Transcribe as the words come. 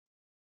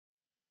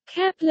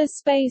Kepler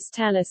Space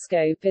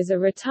Telescope is a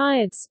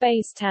retired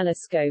space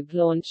telescope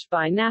launched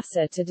by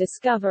NASA to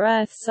discover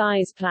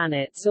Earth-size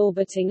planets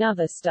orbiting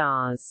other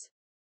stars.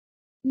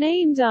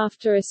 Named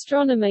after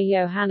astronomer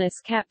Johannes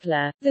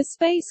Kepler, the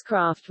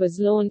spacecraft was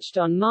launched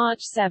on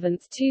March 7,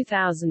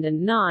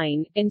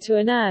 2009, into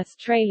an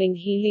Earth-trailing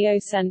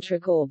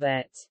heliocentric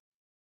orbit.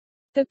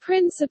 The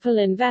principal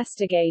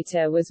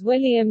investigator was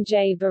William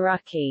J.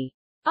 Barucki.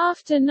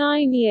 After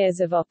 9 years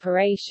of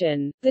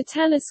operation, the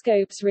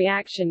telescope's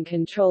reaction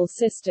control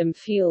system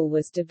fuel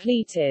was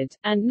depleted,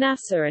 and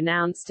NASA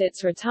announced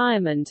its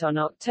retirement on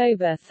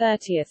October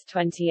 30,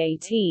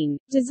 2018,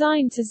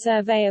 designed to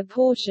survey a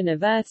portion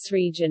of Earth's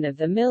region of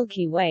the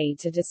Milky Way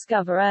to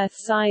discover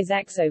Earth-size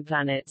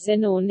exoplanets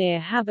in or near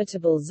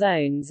habitable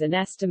zones and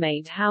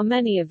estimate how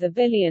many of the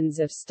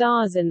billions of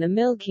stars in the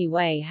Milky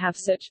Way have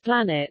such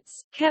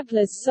planets.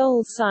 Kepler's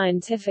sole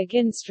scientific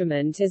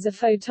instrument is a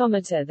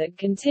photometer that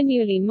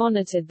continually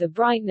monitored the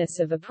brightness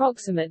of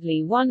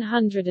approximately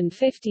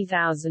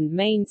 150,000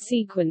 main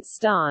sequence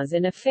stars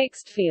in a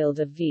fixed field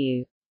of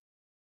view.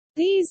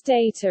 These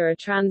data are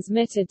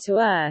transmitted to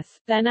Earth,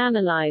 then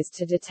analyzed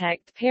to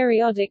detect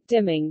periodic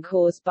dimming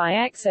caused by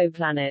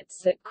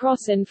exoplanets that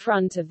cross in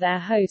front of their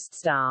host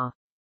star.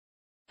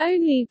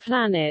 Only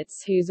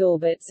planets whose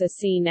orbits are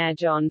seen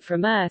edge-on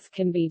from Earth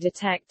can be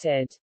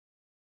detected.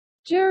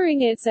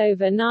 During its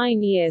over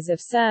 9 years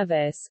of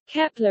service,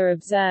 Kepler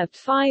observed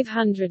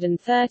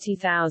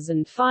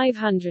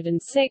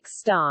 530,506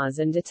 stars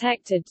and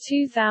detected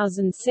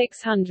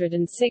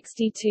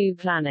 2,662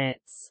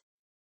 planets.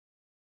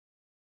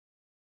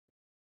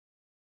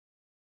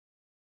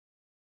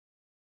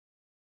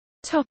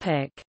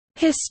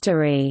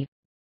 History.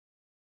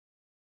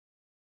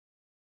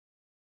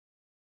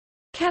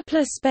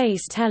 Kepler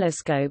Space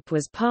Telescope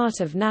was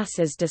part of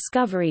NASA's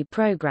Discovery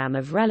program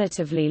of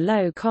relatively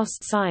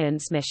low-cost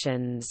science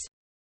missions.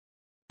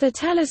 The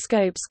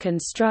telescope's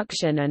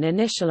construction and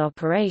initial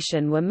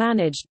operation were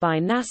managed by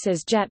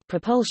NASA's Jet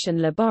Propulsion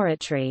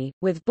Laboratory,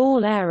 with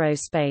Ball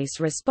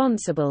Aerospace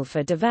responsible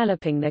for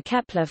developing the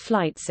Kepler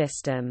flight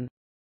system.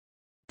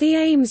 The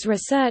Ames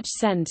Research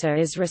Center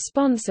is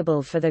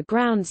responsible for the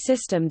ground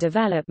system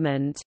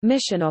development,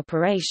 mission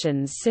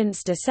operations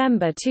since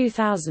December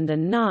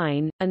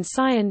 2009, and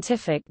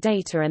scientific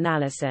data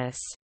analysis.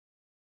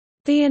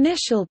 The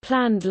initial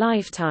planned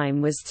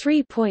lifetime was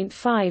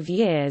 3.5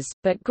 years,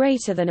 but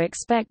greater than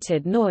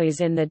expected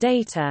noise in the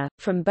data,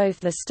 from both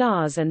the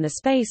stars and the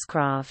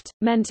spacecraft,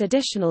 meant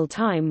additional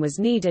time was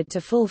needed to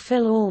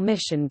fulfill all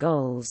mission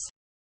goals.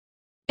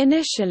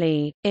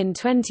 Initially, in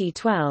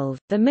 2012,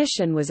 the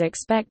mission was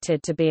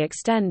expected to be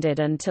extended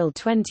until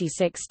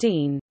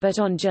 2016, but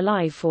on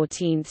July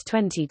 14,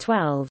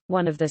 2012,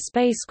 one of the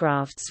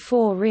spacecraft's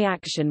 4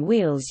 reaction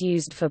wheels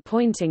used for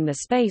pointing the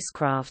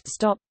spacecraft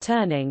stopped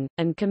turning,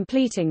 and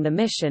completing the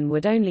mission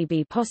would only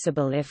be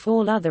possible if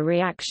all other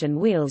reaction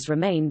wheels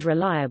remained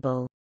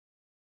reliable.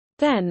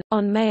 Then,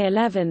 on May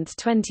 11,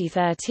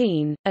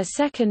 2013, a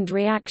second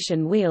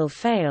reaction wheel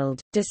failed,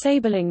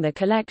 disabling the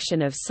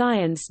collection of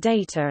science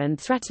data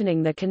and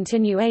threatening the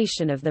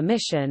continuation of the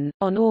mission.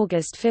 On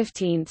August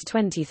 15,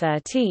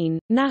 2013,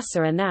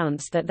 NASA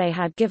announced that they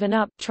had given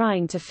up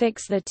trying to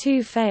fix the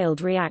 2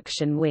 failed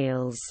reaction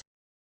wheels.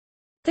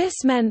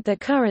 This meant the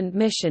current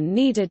mission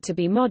needed to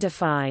be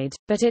modified,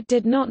 but it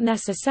did not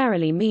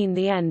necessarily mean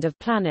the end of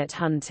planet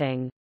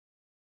hunting.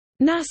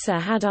 NASA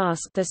had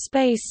asked the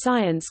space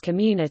science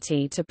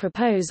community to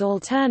propose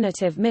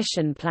alternative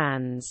mission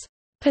plans,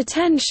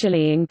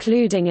 potentially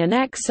including an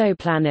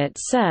exoplanet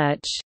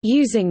search,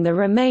 using the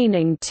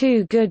remaining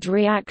 2 good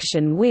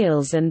reaction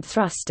wheels and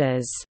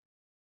thrusters.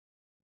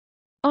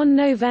 On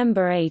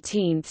November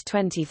 18,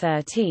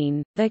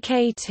 2013, the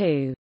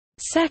K2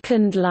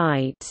 Second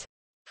Light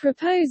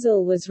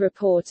proposal was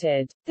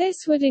reported.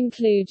 This would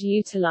include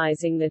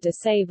utilizing the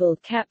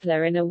disabled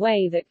Kepler in a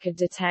way that could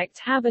detect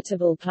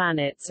habitable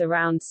planets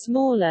around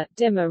smaller,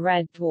 dimmer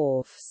red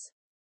dwarfs.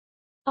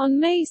 On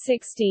May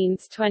 16,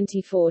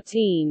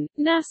 2014,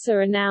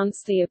 NASA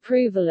announced the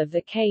approval of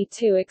the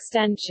K2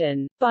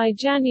 extension. By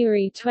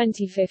January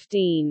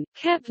 2015,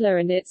 Kepler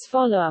and its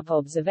follow-up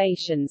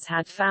observations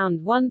had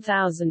found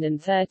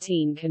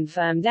 1,013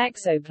 confirmed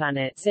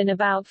exoplanets in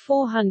about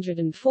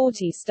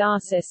 440 star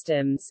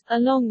systems,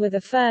 along with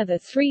a further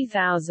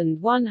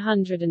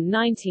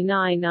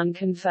 3,199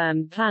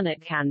 unconfirmed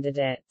planet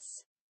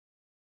candidates.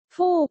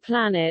 4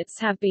 planets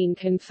have been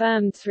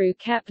confirmed through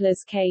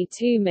Kepler's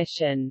K2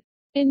 mission.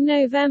 In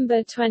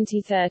November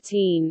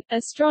 2013,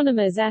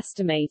 astronomers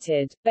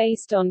estimated,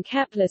 based on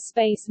Kepler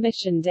space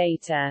mission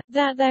data,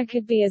 that there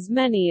could be as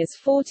many as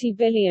 40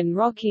 billion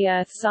rocky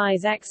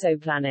Earth-size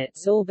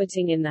exoplanets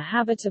orbiting in the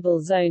habitable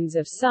zones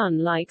of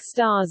Sun-like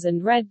stars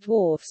and red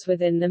dwarfs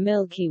within the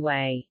Milky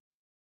Way.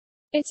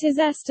 It is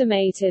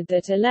estimated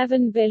that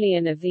 11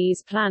 billion of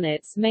these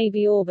planets may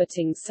be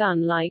orbiting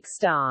Sun-like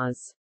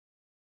stars.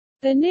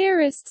 The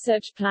nearest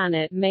such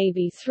planet may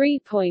be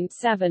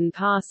 3.7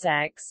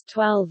 parsecs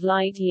 (12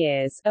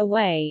 light-years)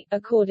 away,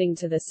 according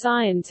to the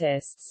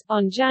scientists.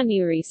 On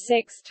January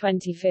 6,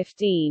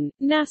 2015,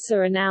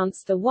 NASA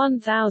announced the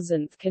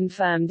 1,000th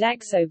confirmed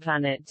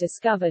exoplanet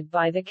discovered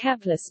by the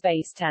Kepler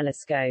Space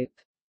Telescope.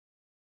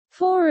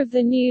 4 of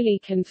the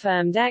newly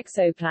confirmed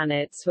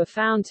exoplanets were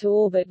found to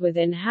orbit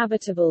within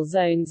habitable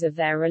zones of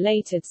their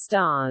related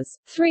stars.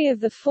 3 of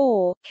the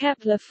 4,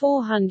 Kepler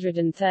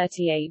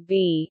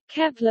 438b,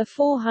 Kepler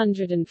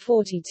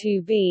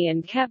 442b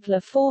and Kepler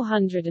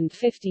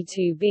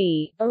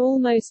 452b, are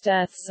almost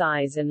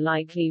Earth-size and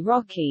likely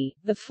rocky.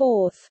 The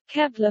 4th,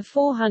 Kepler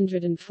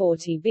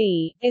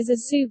 440b, is a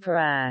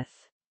super-Earth.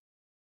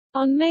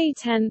 On May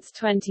 10,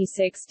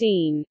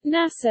 2016,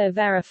 NASA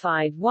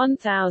verified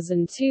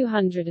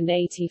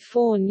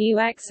 1,284 new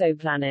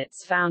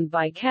exoplanets found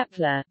by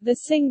Kepler, the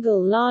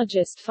single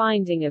largest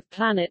finding of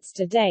planets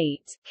to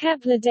date.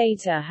 Kepler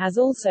data has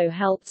also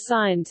helped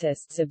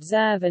scientists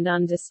observe and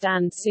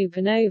understand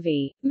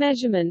supernovae.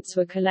 Measurements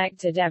were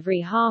collected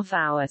every half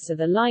hour, so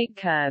the light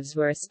curves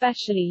were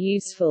especially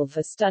useful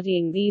for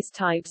studying these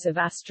types of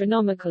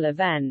astronomical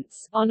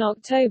events. On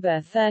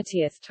October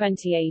 30,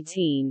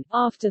 2018,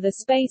 after the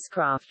spacecraft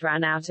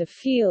ran out of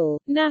fuel,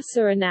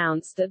 NASA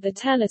announced that the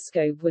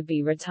telescope would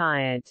be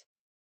retired.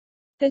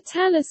 The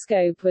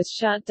telescope was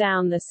shut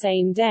down the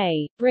same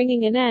day,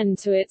 bringing an end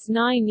to its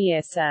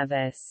 9-year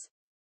service.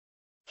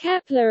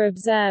 Kepler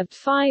observed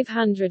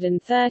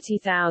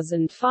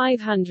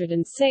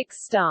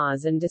 530,506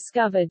 stars and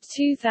discovered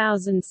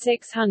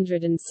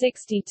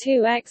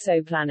 2,662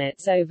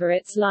 exoplanets over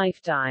its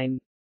lifetime.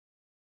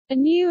 A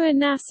newer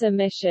NASA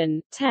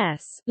mission,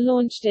 TESS,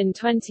 launched in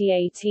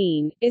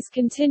 2018, is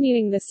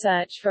continuing the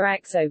search for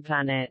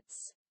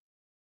exoplanets.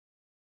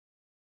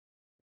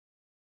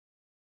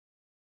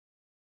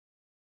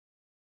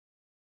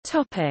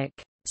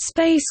 Topic: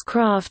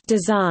 Spacecraft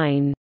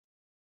design.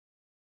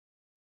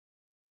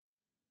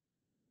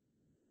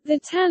 The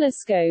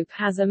telescope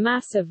has a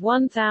mass of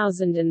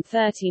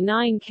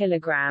 1,039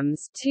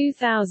 kilograms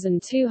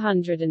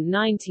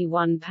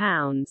 (2,291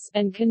 pounds)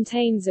 and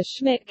contains a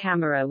Schmidt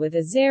camera with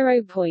a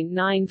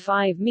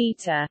 0.95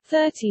 meter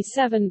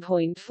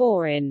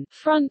 (37.4 in)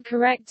 front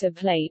corrector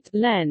plate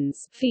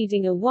lens,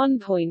 feeding a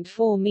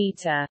 1.4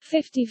 meter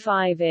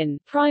 (55 in)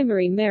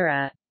 primary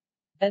mirror.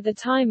 At the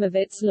time of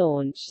its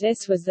launch,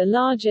 this was the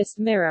largest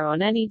mirror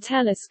on any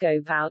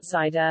telescope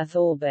outside Earth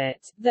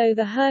orbit, though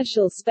the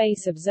Herschel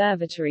Space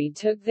Observatory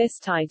took this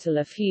title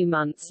a few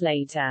months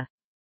later.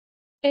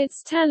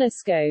 Its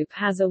telescope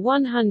has a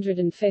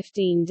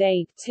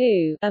 115-day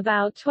 (2,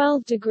 about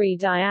 12-degree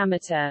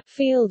diameter)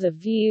 field of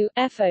view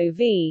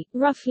 (FOV),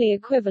 roughly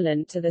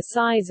equivalent to the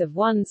size of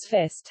one's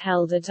fist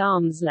held at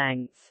arm's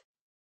length.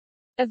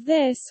 Of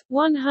this,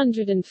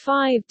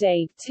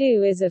 105-day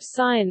 (2) is of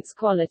science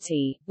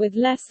quality, with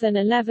less than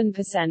 11%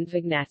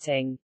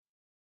 vignetting.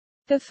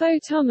 The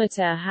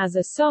photometer has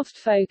a soft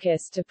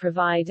focus to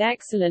provide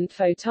excellent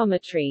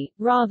photometry,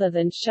 rather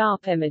than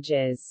sharp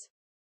images.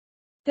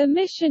 The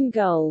mission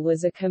goal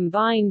was a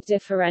combined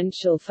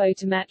differential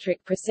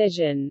photometric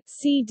precision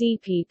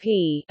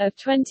 (CDPP) of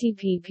 20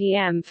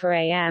 ppm for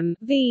AM,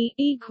 V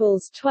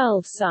equals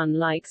 12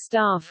 Sun-like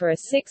star for a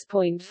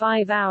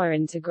 6.5-hour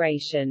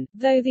integration.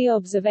 Though the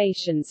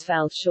observations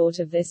fell short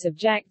of this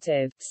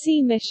objective,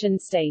 see mission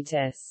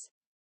status.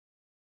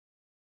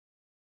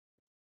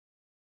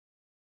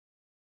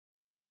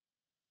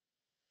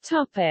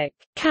 Topic: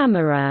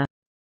 Camera.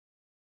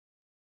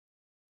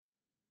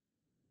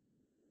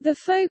 The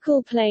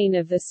focal plane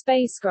of the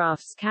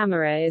spacecraft's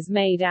camera is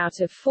made out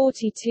of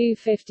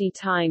 4250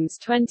 x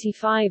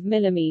 25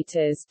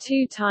 mm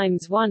 2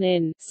 x 1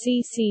 in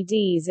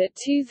CCDs at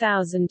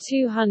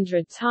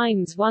 2200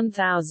 x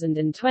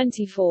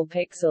 1024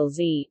 pixels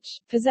each,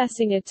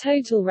 possessing a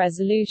total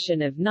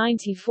resolution of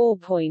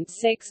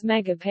 94.6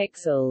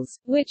 megapixels,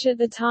 which at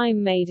the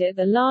time made it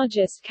the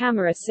largest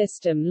camera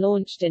system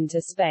launched into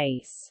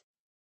space.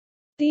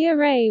 The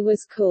array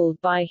was cooled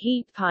by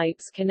heat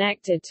pipes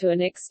connected to an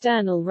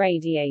external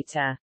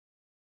radiator.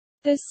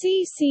 The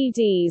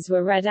CCDs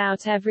were read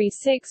out every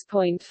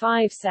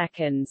 6.5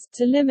 seconds,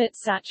 to limit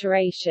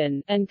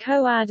saturation, and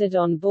co-added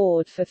on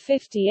board for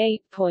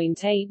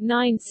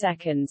 58.89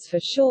 seconds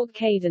for short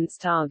cadence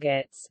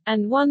targets,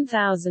 and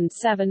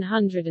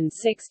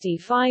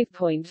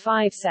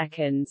 1,765.5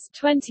 seconds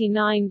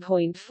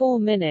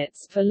 29.4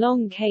 minutes for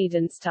long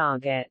cadence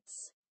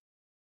targets.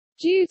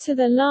 Due to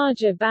the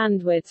larger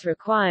bandwidth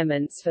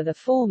requirements for the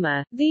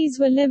former, these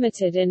were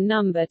limited in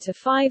number to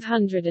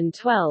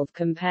 512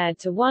 compared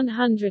to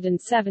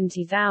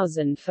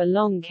 170,000 for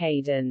long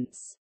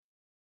cadence.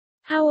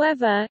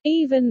 However,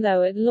 even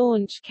though at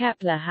launch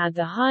Kepler had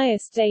the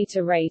highest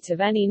data rate of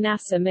any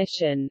NASA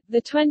mission,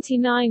 the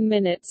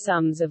 29-minute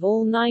sums of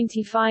all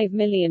 95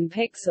 million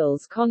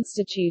pixels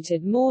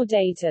constituted more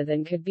data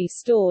than could be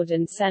stored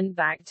and sent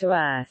back to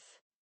Earth.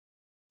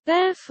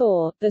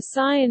 Therefore, the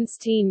science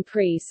team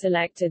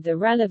pre-selected the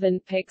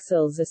relevant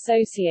pixels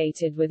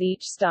associated with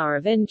each star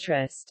of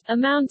interest,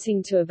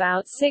 amounting to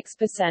about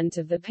 6%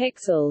 of the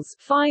pixels,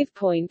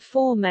 5.4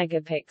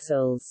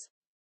 megapixels.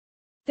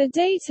 The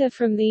data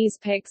from these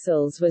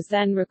pixels was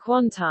then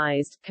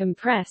requantized,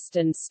 compressed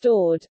and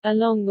stored,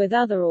 along with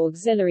other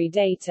auxiliary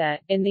data,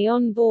 in the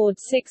onboard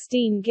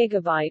 16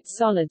 GB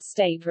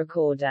solid-state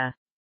recorder.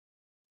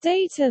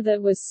 Data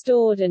that was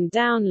stored and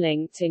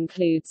downlinked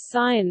includes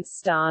science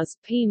stars,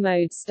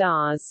 P-mode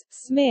stars,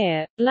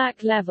 smear,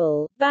 black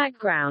level,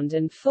 background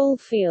and full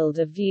field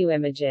of view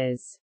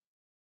images.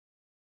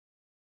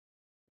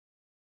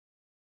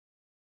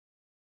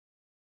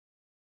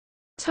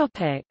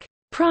 Topic: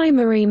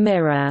 Primary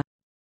mirror.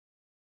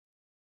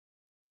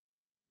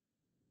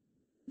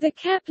 The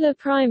Kepler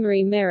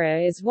primary mirror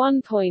is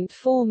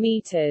 1.4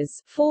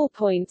 meters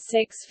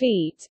 (4.6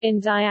 feet) in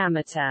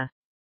diameter.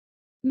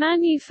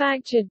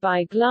 Manufactured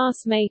by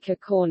glass maker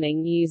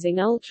Corning using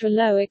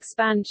ultra-low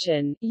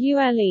expansion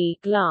 (ULE)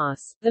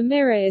 glass, the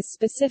mirror is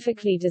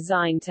specifically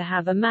designed to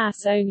have a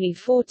mass only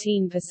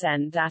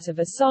 14% that of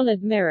a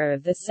solid mirror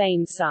of the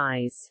same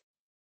size.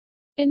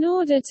 In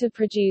order to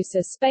produce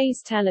a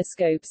space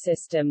telescope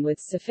system with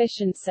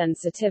sufficient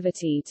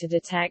sensitivity to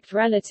detect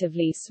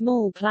relatively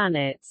small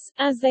planets,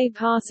 as they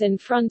pass in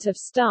front of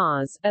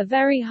stars, a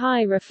very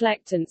high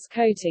reflectance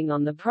coating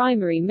on the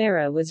primary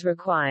mirror was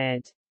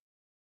required.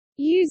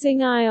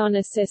 Using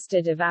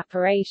ion-assisted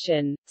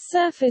evaporation,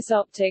 Surface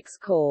Optics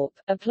Corp.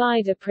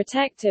 Applied a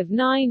protective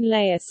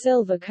 9-layer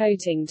silver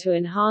coating to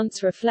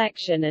enhance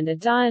reflection and a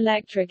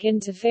dielectric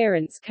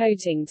interference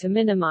coating to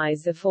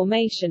minimize the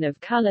formation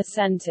of color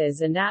centers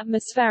and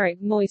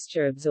atmospheric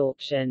moisture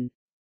absorption.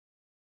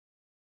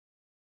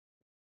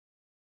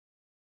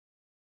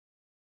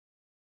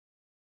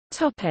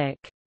 Topic: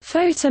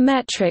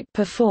 Photometric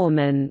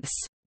performance.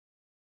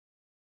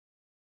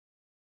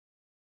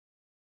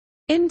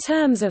 In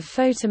terms of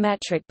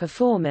photometric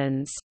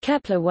performance,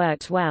 Kepler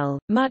worked well,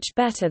 much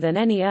better than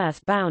any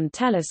Earth-bound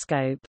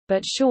telescope,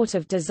 but short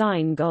of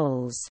design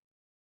goals.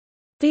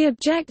 The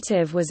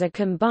objective was a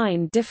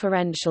combined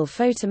differential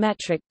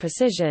photometric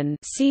precision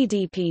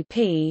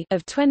 (CDPP)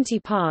 of 20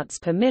 parts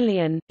per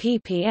million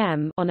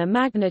 (ppm) on a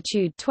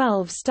magnitude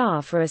 12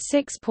 star for a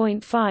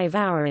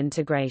 6.5-hour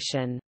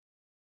integration.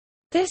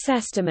 This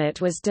estimate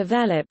was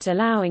developed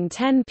allowing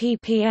 10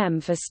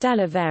 ppm for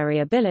stellar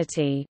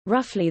variability,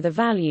 roughly the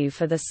value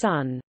for the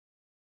Sun.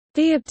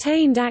 The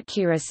obtained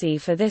accuracy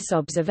for this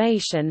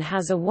observation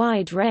has a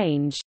wide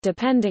range,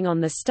 depending on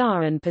the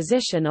star and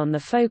position on the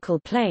focal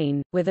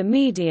plane, with a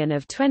median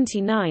of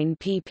 29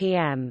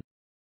 ppm.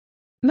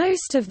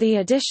 Most of the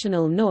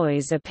additional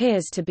noise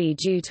appears to be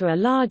due to a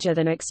larger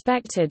than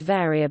expected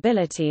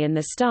variability in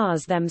the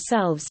stars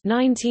themselves,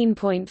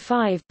 19.5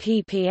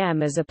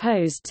 ppm as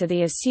opposed to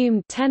the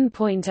assumed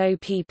 10.0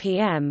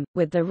 ppm,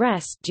 with the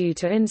rest due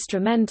to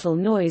instrumental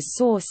noise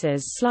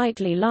sources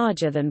slightly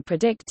larger than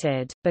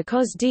predicted,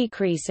 because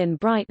decrease in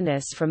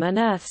brightness from an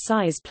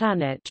Earth-size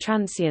planet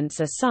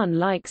transients a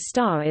Sun-like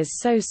star is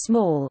so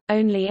small,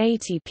 only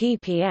 80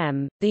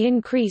 ppm. The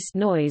increased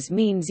noise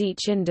means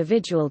each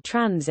individual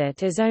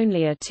transit is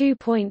only a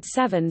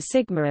 2.7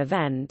 sigma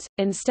event,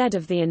 instead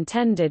of the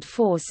intended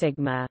 4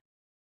 sigma.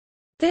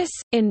 This,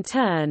 in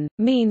turn,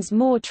 means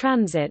more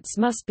transits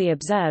must be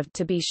observed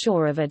to be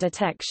sure of a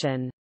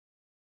detection.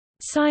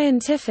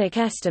 Scientific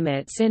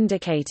estimates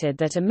indicated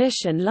that a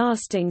mission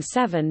lasting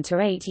 7 to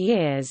 8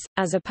 years,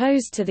 as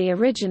opposed to the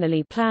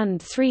originally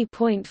planned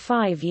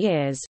 3.5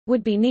 years,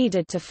 would be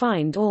needed to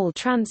find all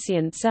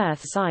transient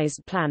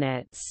Earth-sized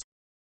planets.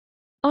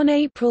 On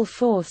April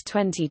 4,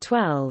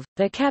 2012,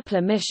 the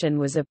Kepler mission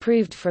was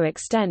approved for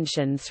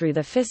extension through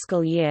the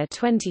fiscal year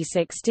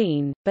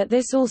 2016, but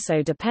this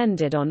also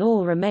depended on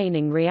all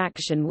remaining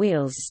reaction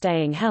wheels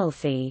staying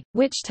healthy,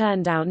 which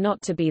turned out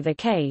not to be the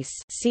case.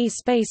 See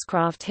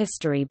spacecraft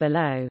history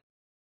below.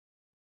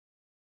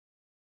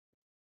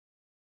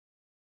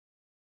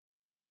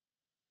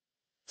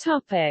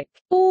 Topic: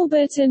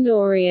 Orbit and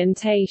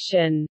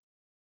orientation.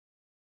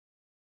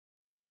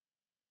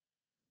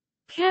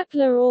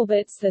 Kepler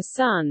orbits the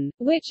Sun,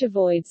 which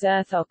avoids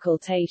Earth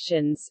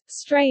occultations,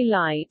 stray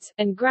light,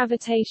 and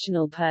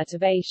gravitational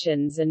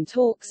perturbations and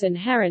torques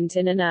inherent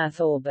in an Earth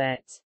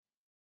orbit.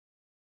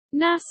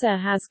 NASA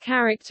has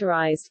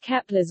characterized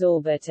Kepler's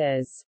orbit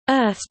as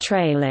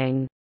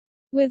Earth-trailing,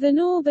 with an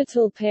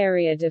orbital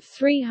period of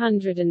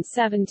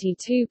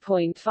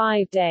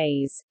 372.5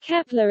 days.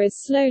 Kepler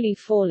is slowly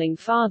falling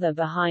farther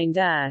behind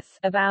Earth,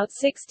 about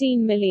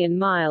 16 million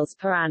miles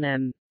per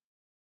annum.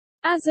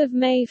 As of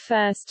May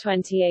 1,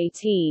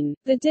 2018,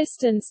 the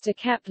distance to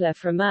Kepler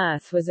from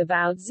Earth was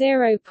about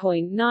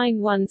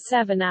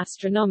 0.917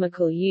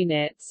 astronomical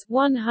units,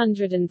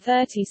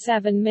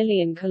 137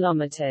 million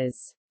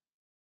kilometers.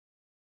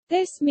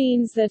 This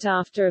means that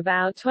after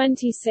about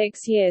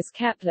 26 years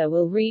Kepler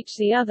will reach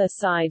the other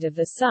side of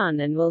the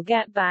Sun and will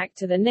get back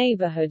to the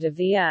neighborhood of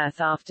the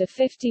Earth after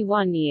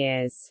 51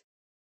 years.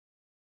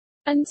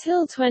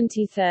 Until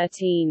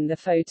 2013, the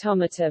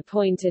photometer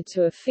pointed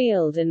to a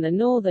field in the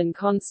northern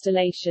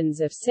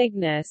constellations of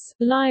Cygnus,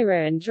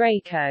 Lyra and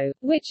Draco,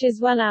 which is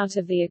well out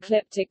of the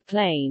ecliptic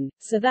plane,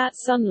 so that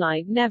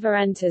sunlight never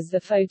enters the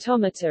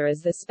photometer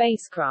as the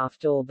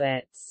spacecraft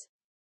orbits.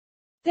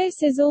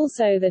 This is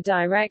also the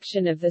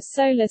direction of the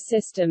Solar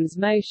System's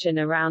motion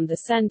around the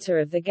center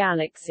of the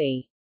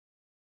galaxy.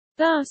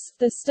 Thus,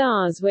 the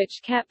stars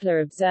which Kepler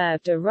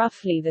observed are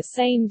roughly the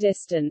same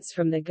distance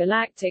from the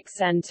galactic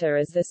center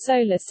as the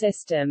Solar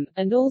System,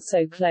 and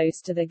also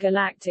close to the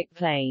galactic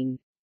plane.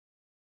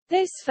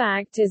 This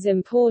fact is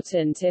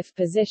important if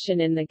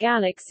position in the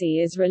galaxy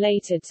is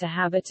related to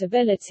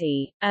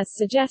habitability, as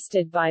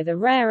suggested by the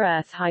rare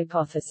Earth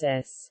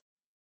hypothesis.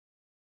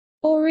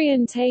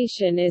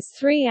 Orientation is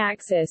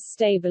three-axis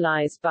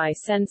stabilized by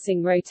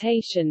sensing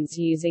rotations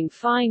using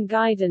fine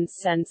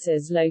guidance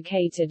sensors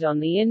located on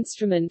the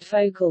instrument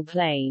focal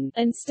plane,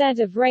 instead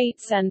of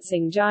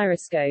rate-sensing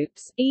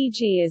gyroscopes,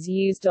 e.g. as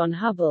used on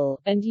Hubble,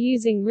 and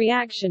using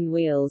reaction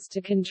wheels to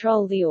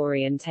control the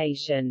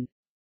orientation.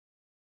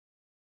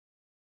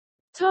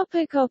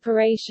 Topic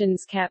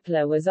operations.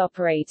 Kepler was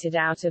operated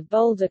out of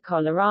Boulder,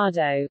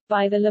 Colorado,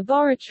 by the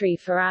Laboratory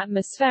for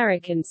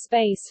Atmospheric and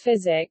Space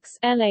Physics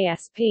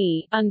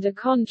 (LASP), under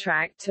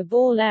contract to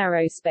Ball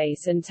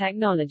Aerospace and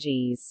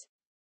Technologies.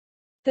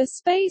 The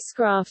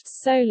spacecraft's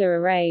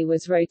solar array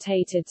was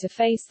rotated to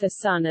face the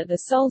Sun at the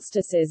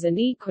solstices and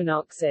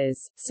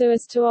equinoxes, so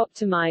as to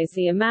optimize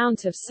the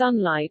amount of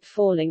sunlight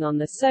falling on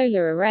the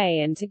solar array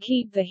and to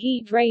keep the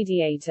heat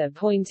radiator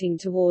pointing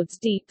towards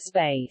deep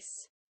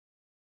space.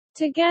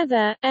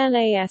 Together,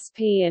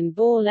 LASP and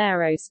Ball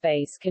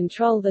Aerospace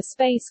control the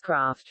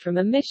spacecraft from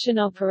a Mission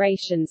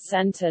Operations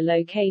Center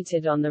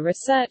located on the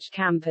research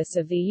campus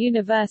of the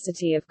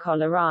University of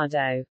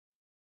Colorado.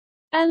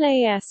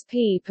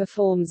 LASP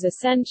performs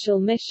essential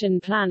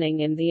mission planning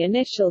in the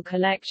initial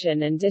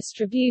collection and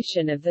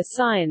distribution of the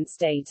science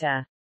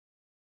data.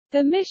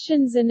 The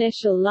mission's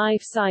initial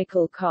life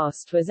cycle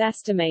cost was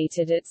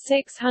estimated at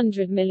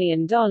 $600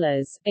 million,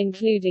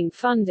 including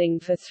funding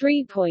for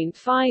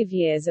 3.5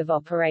 years of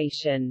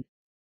operation.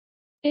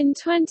 In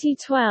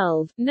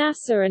 2012,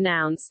 NASA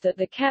announced that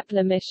the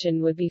Kepler mission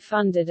would be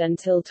funded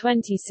until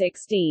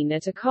 2016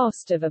 at a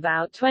cost of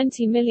about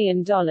 $20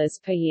 million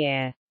per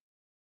year.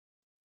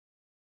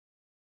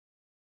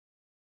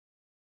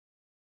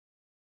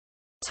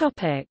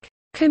 Topic: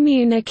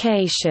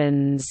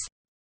 Communications.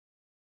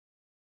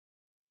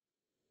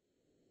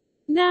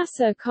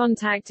 NASA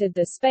contacted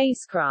the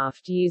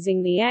spacecraft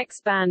using the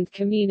X-band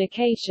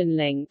communication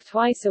link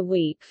twice a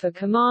week for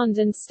command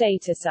and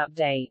status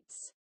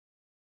updates.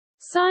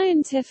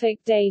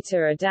 Scientific data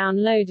are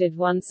downloaded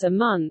once a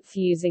month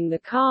using the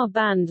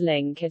Ka-band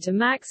link at a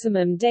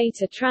maximum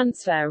data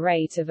transfer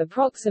rate of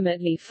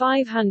approximately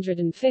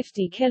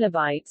 550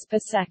 kilobytes per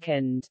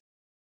second.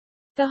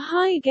 The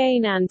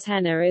high-gain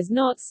antenna is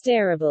not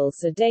steerable,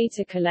 so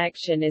data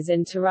collection is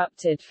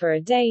interrupted for a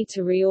day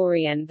to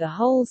reorient the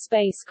whole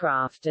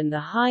spacecraft and the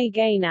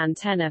high-gain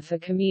antenna for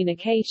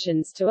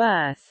communications to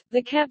Earth.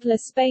 The Kepler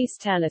Space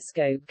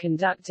Telescope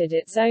conducted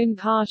its own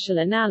partial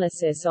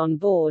analysis on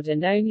board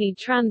and only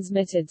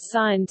transmitted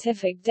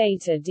scientific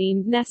data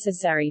deemed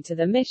necessary to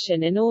the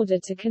mission in order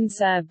to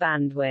conserve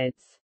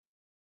bandwidth.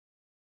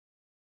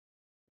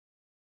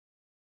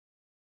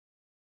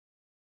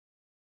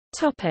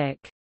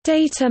 Topic: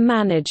 Data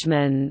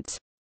management.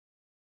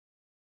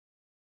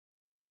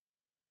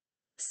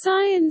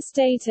 Science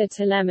data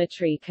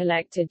telemetry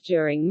collected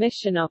during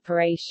mission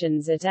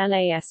operations at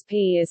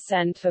LASP is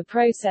sent for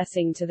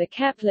processing to the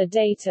Kepler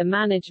Data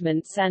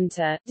Management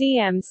Center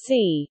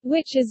 (DMC),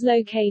 which is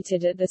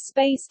located at the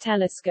Space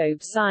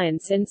Telescope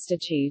Science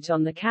Institute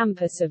on the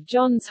campus of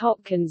Johns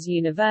Hopkins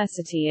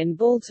University in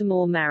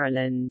Baltimore,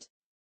 Maryland.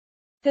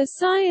 The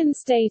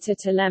science data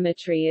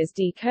telemetry is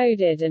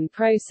decoded and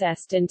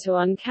processed into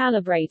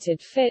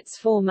uncalibrated FITS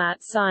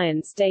format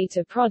science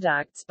data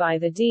products by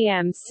the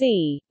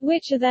DMC,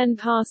 which are then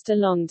passed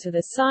along to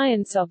the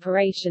Science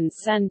Operations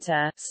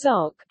Center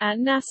 (SOC) at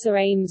NASA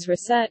Ames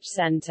Research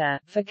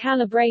Center, for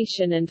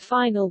calibration and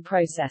final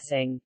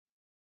processing.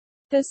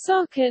 The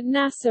SOC at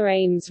NASA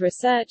Ames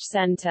Research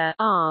Center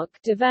 (ARC)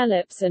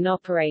 develops and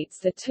operates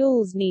the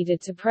tools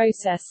needed to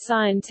process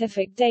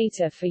scientific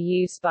data for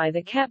use by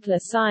the Kepler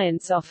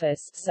Science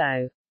Office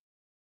 (SO).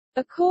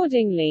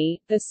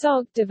 Accordingly, the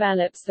SOC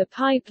develops the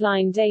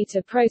pipeline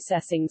data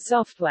processing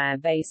software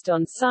based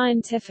on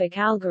scientific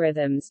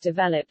algorithms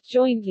developed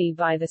jointly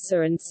by the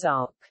SO and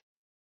SOC.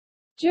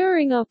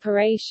 During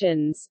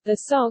operations, the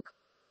SOC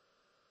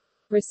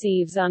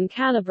receives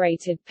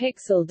uncalibrated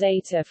pixel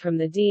data from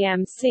the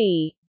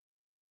DMC,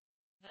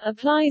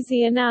 applies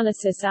the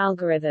analysis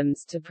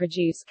algorithms to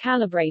produce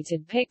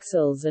calibrated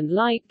pixels and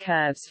light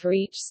curves for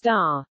each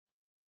star,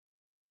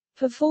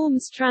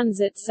 performs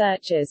transit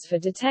searches for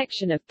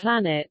detection of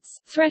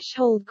planets,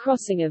 threshold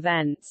crossing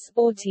events,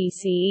 or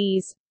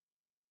TCEs,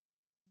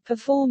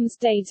 performs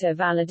data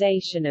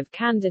validation of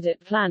candidate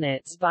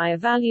planets by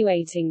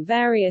evaluating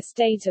various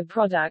data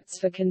products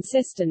for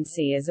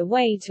consistency as a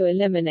way to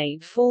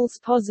eliminate false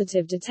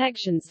positive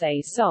detections.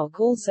 The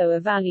SOC also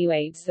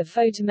evaluates the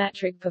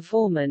photometric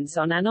performance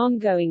on an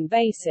ongoing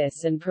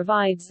basis and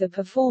provides the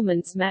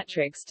performance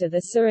metrics to the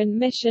SARAN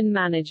Mission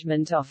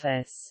Management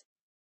Office.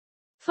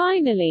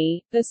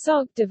 Finally, the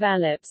SOC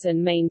develops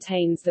and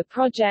maintains the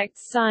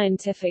project's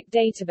scientific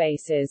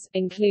databases,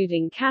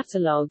 including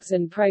catalogs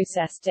and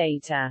process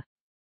data.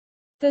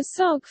 The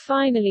SOC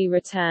finally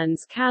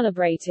returns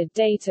calibrated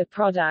data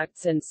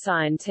products and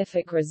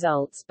scientific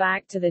results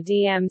back to the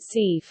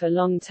DMC for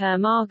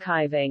long-term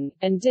archiving,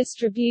 and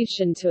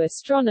distribution to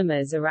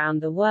astronomers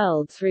around the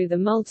world through the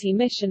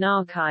Multi-Mission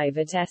Archive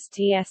at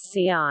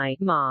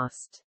STSCI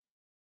MAST.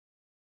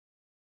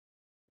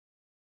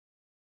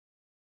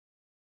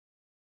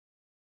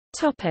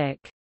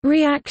 Topic: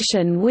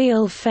 Reaction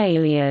wheel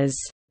failures.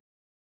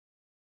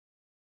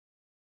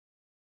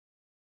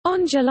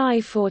 On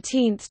July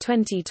 14,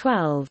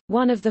 2012,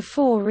 one of the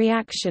 4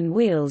 reaction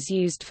wheels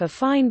used for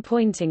fine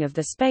pointing of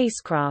the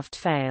spacecraft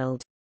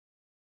failed.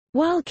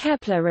 While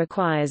Kepler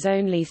requires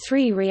only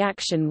 3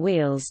 reaction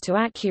wheels to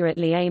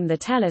accurately aim the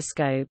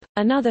telescope,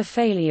 another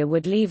failure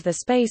would leave the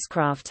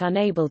spacecraft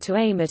unable to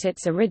aim at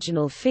its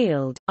original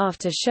field.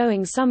 After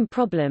showing some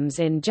problems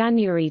in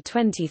January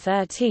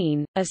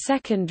 2013, a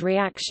second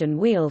reaction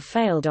wheel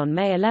failed on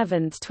May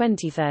 11,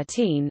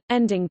 2013,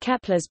 ending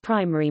Kepler's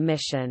primary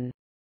mission.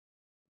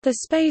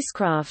 The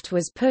spacecraft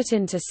was put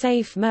into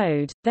safe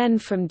mode, then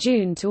from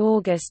June to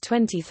August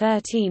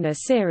 2013 a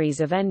series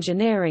of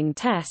engineering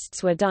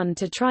tests were done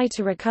to try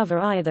to recover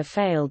either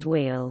failed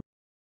wheel.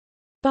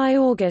 By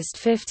August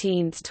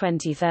 15,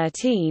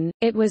 2013,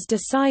 it was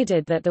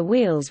decided that the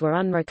wheels were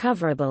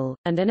unrecoverable,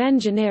 and an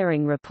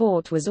engineering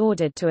report was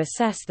ordered to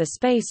assess the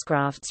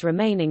spacecraft's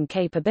remaining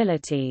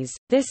capabilities.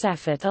 This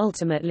effort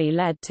ultimately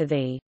led to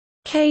the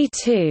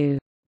K2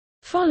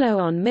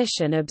 follow-on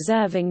mission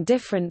observing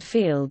different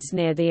fields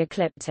near the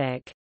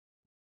ecliptic.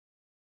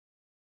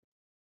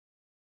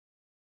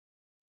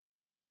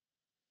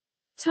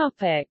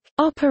 Topic: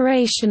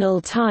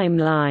 Operational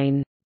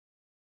timeline.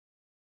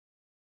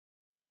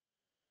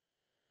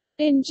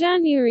 In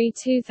January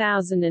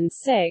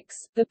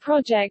 2006, the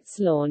project's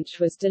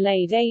launch was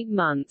delayed 8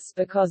 months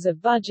because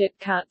of budget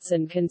cuts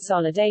and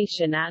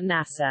consolidation at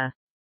NASA.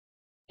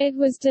 It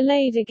was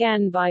delayed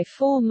again by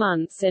 4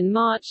 months in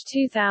March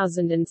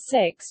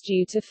 2006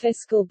 due to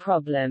fiscal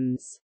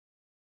problems.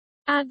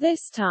 At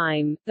this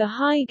time, the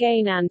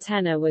high-gain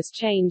antenna was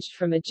changed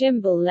from a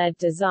gimbal-led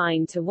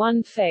design to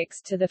one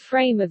fixed to the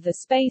frame of the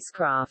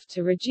spacecraft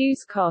to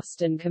reduce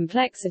cost and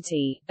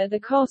complexity, at the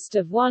cost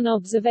of 1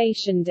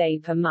 observation day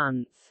per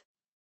month.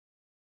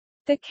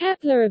 The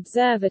Kepler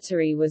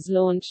Observatory was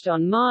launched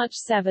on March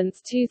 7,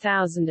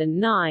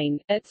 2009,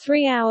 at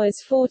 3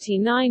 hours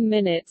 49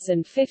 minutes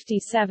and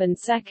 57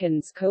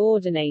 seconds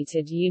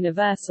Coordinated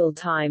Universal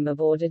Time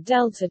aboard a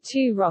Delta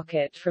II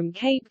rocket from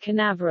Cape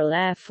Canaveral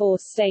Air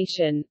Force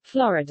Station,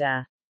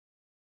 Florida.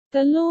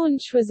 The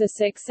launch was a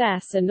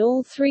success and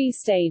all 3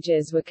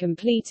 stages were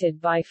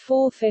completed by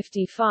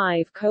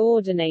 4:55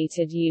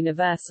 Coordinated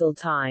Universal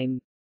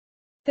Time.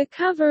 The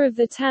cover of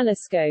the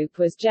telescope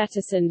was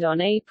jettisoned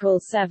on April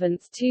 7,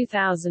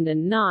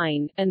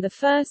 2009, and the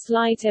first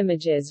light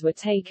images were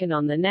taken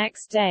on the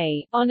next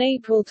day. On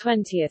April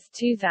 20,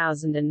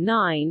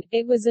 2009,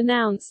 it was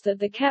announced that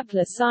the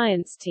Kepler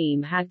science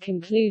team had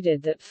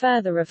concluded that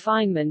further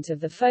refinement of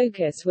the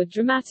focus would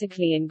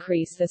dramatically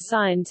increase the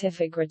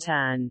scientific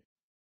return.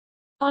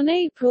 On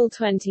April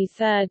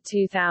 23,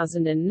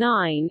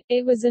 2009,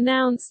 it was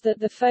announced that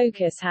the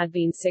focus had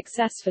been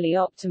successfully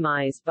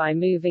optimized by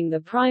moving the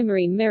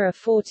primary mirror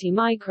 40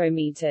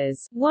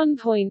 micrometers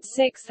 (1.6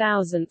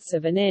 thousandths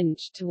of an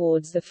inch)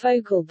 towards the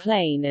focal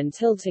plane and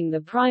tilting the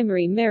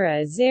primary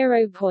mirror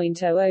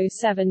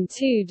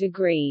 0.0072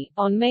 degree.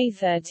 On May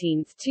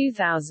 13,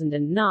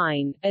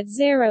 2009, at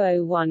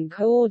 0:01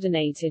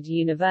 Coordinated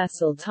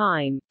Universal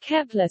Time,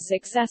 Kepler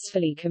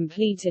successfully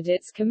completed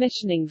its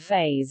commissioning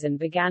phase and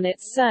began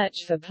its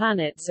search for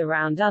planets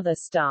around other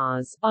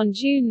stars. On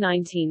June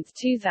 19,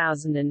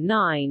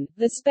 2009,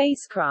 the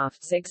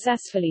spacecraft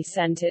successfully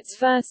sent its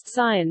first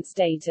science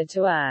data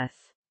to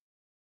Earth.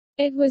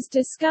 It was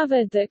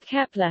discovered that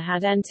Kepler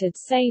had entered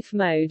safe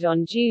mode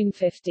on June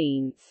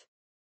 15.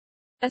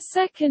 A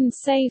second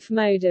safe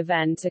mode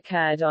event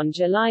occurred on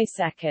July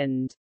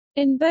 2.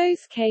 In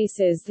both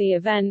cases the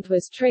event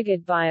was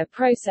triggered by a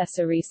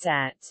processor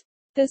reset.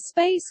 The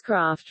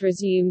spacecraft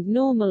resumed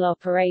normal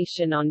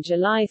operation on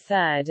July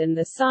 3 and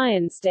the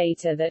science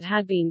data that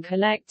had been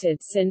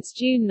collected since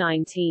June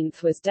 19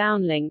 was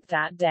downlinked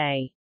that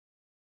day.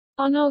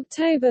 On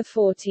October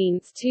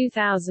 14,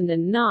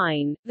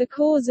 2009, the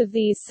cause of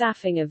these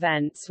saffing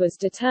events was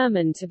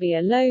determined to be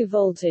a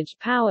low-voltage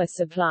power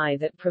supply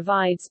that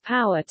provides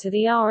power to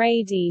the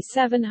RAD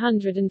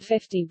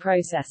 750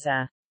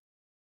 processor.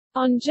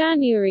 On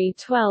January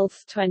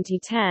 12,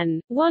 2010,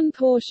 one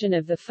portion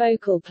of the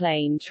focal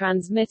plane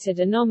transmitted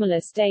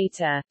anomalous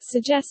data,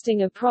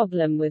 suggesting a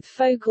problem with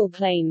focal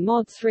plane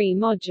Mod 3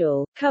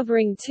 module,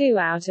 covering 2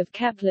 out of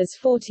Kepler's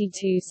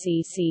 42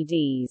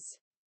 CCDs.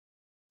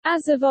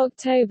 As of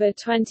October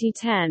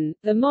 2010,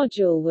 the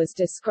module was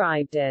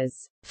described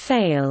as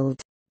failed,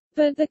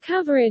 but the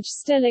coverage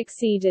still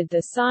exceeded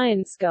the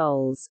science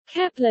goals.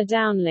 Kepler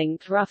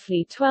downlinked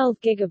roughly 12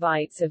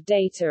 gigabytes of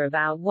data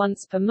about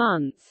once per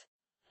month.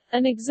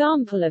 An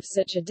example of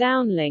such a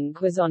downlink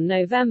was on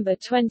November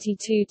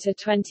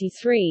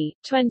 22–23,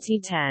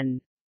 2010.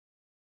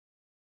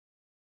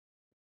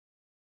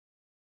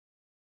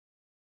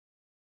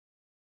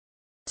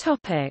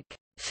 Topic: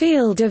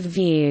 Field of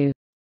view.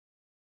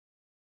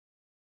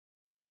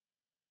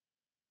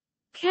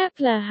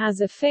 Kepler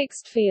has a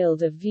fixed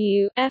field of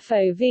view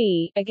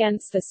 (FOV)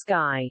 against the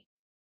sky.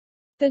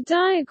 The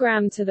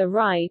diagram to the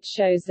right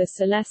shows the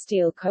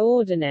celestial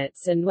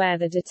coordinates and where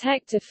the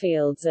detector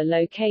fields are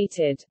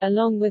located,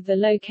 along with the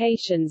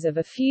locations of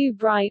a few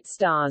bright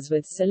stars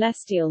with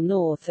celestial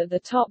north at the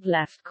top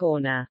left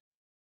corner.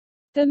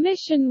 The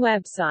mission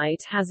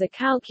website has a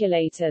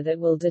calculator that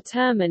will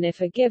determine if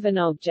a given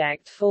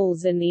object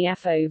falls in the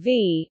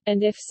FOV,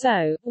 and if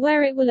so,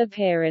 where it will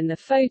appear in the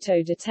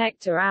photo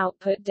detector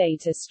output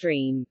data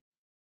stream.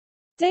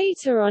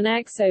 Data on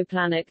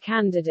exoplanet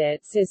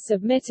candidates is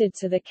submitted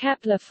to the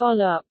Kepler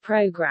Follow-up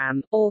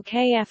Program, or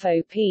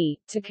KFOP,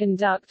 to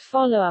conduct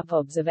follow-up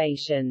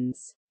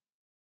observations.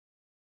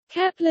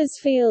 Kepler's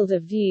field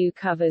of view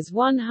covers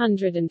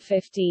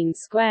 115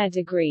 square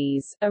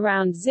degrees,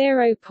 around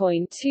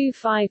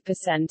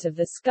 0.25% of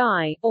the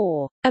sky,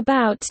 or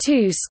about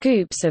 2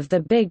 scoops of the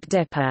Big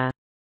Dipper.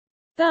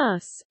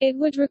 Thus, it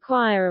would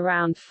require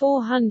around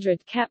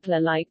 400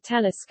 Kepler-like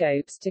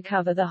telescopes to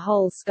cover the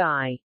whole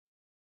sky.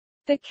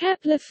 The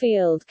Kepler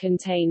field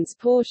contains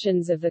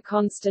portions of the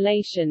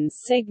constellations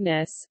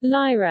Cygnus,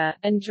 Lyra,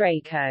 and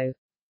Draco.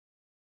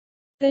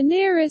 The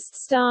nearest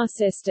star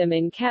system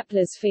in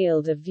Kepler's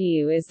field of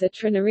view is the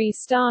trinary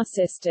star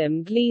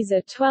system Gliese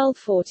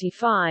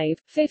 1245,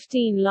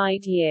 15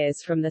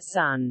 light-years from the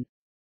Sun.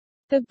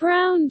 The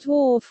brown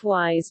dwarf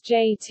WISE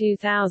J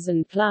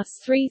 2000 plus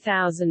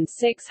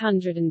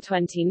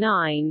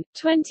 3629,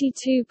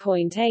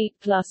 22.8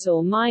 plus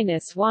or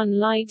minus 1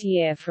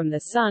 light-year from the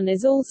Sun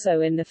is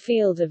also in the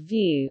field of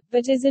view,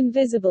 but is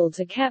invisible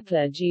to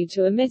Kepler due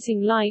to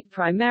emitting light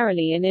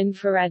primarily in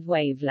infrared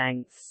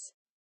wavelengths.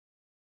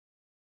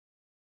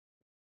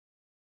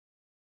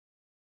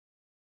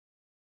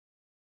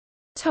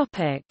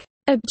 Topic: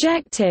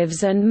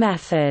 Objectives and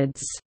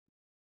methods.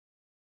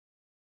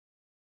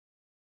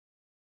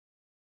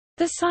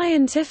 The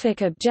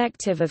scientific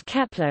objective of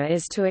Kepler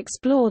is to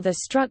explore the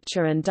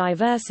structure and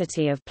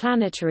diversity of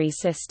planetary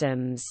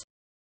systems.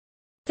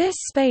 This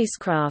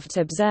spacecraft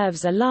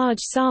observes a large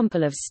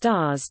sample of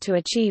stars to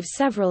achieve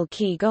several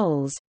key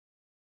goals: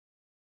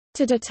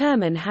 to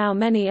determine how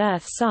many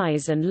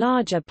Earth-size and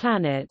larger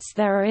planets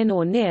there are in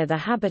or near the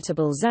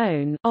habitable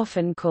zone,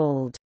 often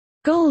called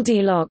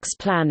Goldilocks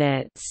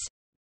planets,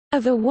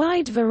 of a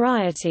wide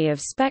variety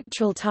of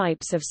spectral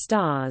types of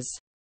stars.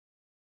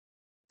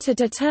 To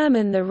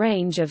determine the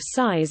range of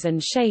size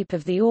and shape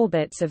of the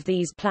orbits of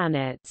these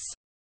planets.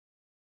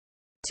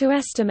 To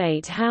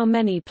estimate how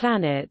many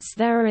planets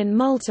there are in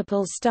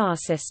multiple star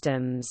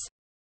systems.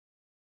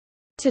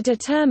 To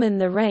determine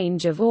the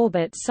range of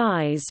orbit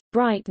size,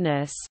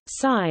 brightness,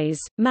 size,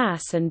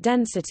 mass and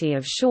density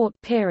of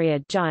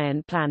short-period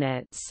giant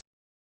planets.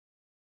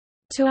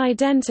 To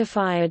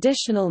identify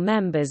additional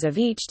members of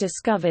each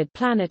discovered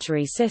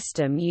planetary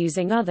system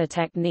using other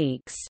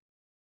techniques.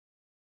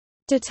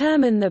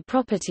 Determine the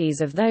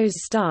properties of those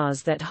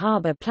stars that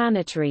harbor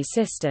planetary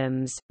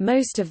systems.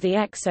 Most of the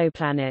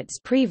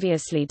exoplanets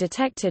previously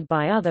detected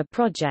by other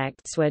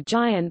projects were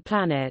giant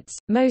planets,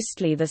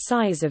 mostly the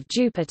size of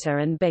Jupiter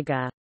and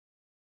bigger.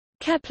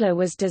 Kepler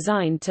was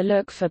designed to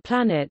look for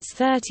planets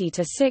 30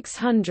 to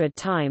 600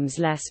 times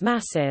less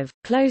massive,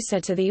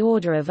 closer to the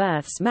order of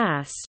Earth's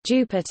mass.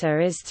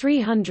 Jupiter is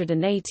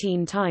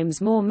 318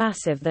 times more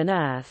massive than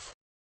Earth.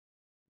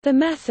 The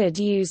method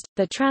used,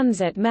 the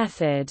transit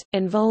method,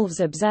 involves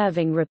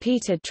observing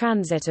repeated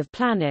transit of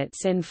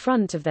planets in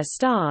front of their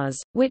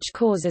stars, which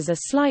causes a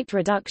slight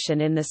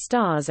reduction in the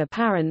star's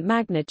apparent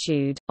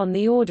magnitude, on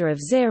the order of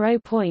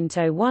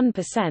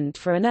 0.01%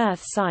 for an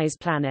Earth-size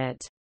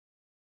planet.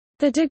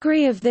 The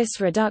degree of this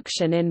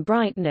reduction in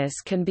brightness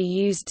can be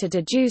used to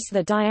deduce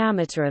the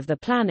diameter of the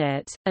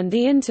planet, and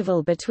the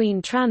interval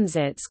between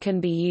transits can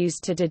be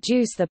used to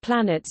deduce the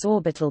planet's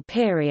orbital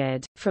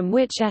period, from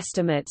which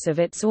estimates of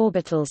its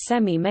orbital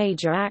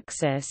semi-major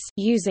axis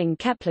using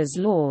Kepler's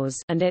laws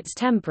and its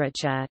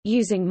temperature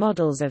using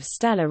models of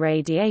stellar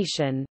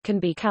radiation can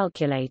be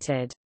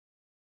calculated.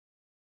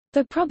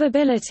 The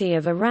probability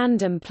of a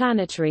random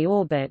planetary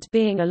orbit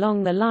being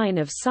along the line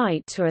of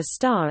sight to a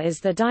star is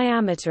the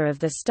diameter of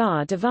the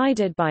star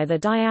divided by the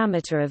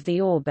diameter of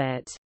the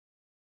orbit.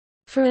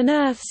 For an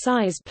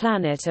Earth-size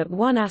planet at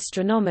 1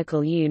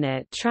 astronomical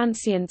unit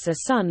transients a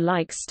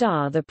Sun-like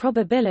star, the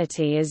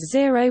probability is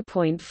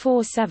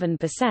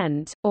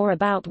 0.47%, or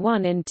about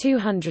 1 in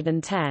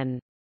 210.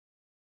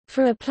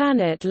 For a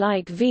planet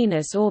like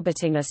Venus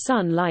orbiting a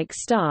Sun-like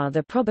star,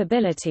 the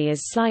probability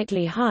is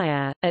slightly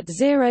higher, at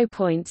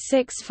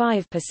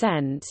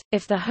 0.65%.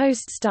 If the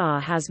host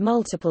star has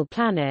multiple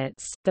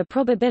planets, the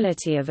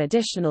probability of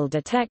additional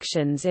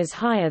detections is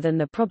higher than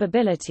the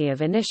probability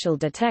of initial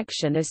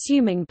detection,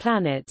 assuming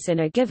planets in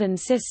a given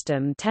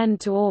system tend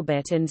to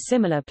orbit in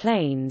similar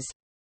planes,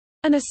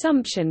 an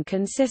assumption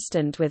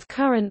consistent with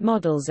current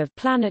models of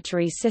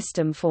planetary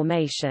system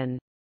formation.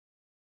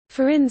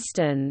 For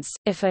instance,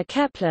 if a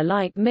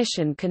Kepler-like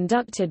mission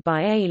conducted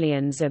by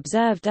aliens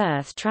observed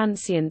Earth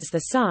transients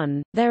the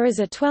Sun, there is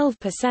a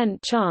 12%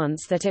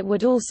 chance that it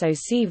would also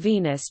see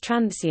Venus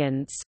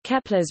transients.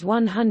 Kepler's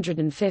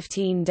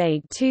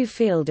 115-day 2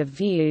 field of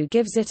view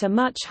gives it a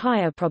much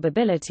higher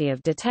probability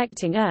of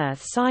detecting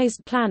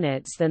Earth-sized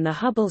planets than the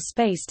Hubble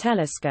Space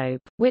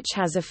Telescope, which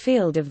has a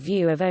field of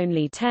view of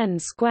only 10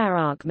 square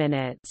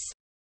arc-minutes.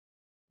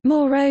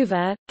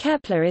 Moreover,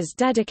 Kepler is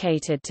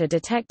dedicated to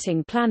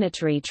detecting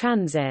planetary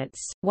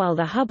transits, while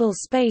the Hubble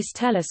Space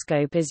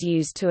Telescope is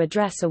used to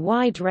address a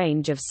wide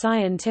range of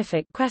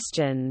scientific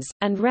questions,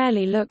 and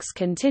rarely looks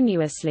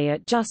continuously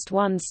at just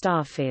one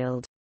star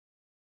field.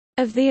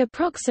 Of the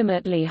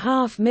approximately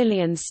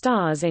 500,000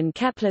 stars in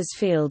Kepler's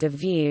field of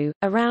view,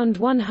 around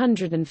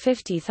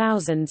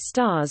 150,000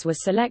 stars were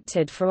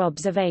selected for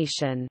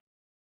observation.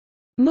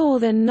 More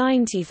than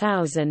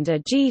 90,000 are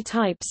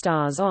G-type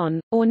stars on,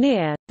 or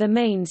near, the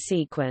main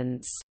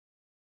sequence.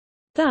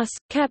 Thus,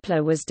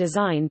 Kepler was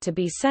designed to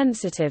be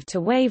sensitive to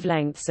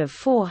wavelengths of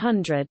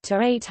 400 to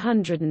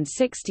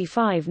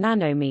 865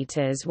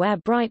 nanometers where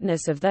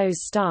brightness of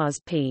those stars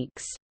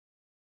peaks.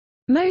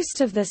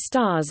 Most of the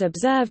stars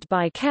observed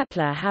by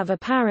Kepler have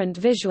apparent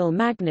visual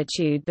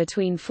magnitude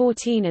between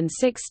 14 and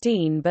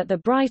 16, but the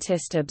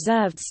brightest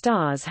observed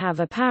stars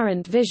have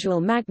apparent visual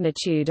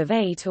magnitude of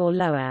 8 or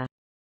lower.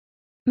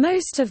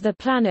 Most of the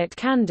planet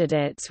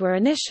candidates were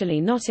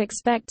initially not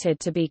expected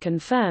to be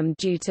confirmed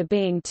due to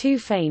being too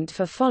faint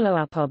for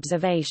follow-up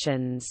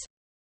observations.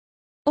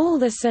 All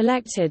the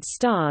selected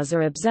stars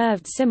are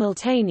observed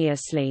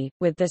simultaneously,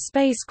 with the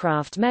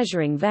spacecraft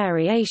measuring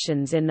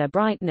variations in their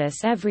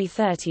brightness every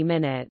 30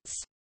 minutes.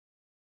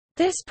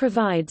 This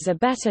provides a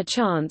better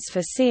chance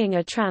for seeing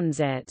a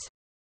transit.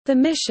 The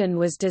mission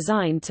was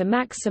designed to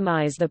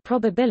maximize the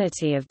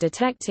probability of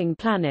detecting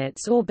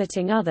planets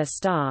orbiting other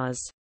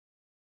stars.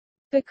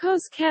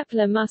 Because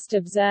Kepler must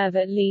observe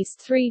at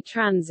least 3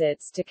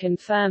 transits to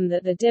confirm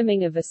that the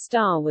dimming of a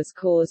star was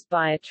caused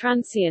by a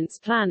transient's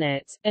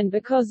planet, and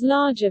because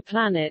larger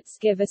planets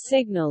give a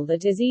signal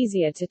that is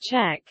easier to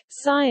check,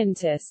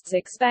 scientists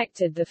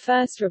expected the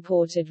first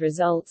reported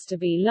results to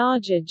be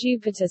larger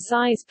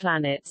Jupiter-sized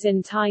planets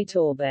in tight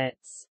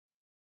orbits.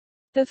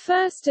 The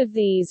first of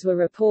these were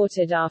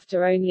reported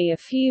after only a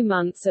few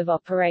months of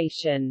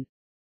operation.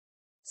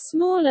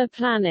 Smaller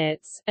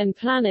planets, and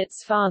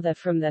planets farther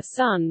from the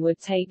Sun would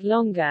take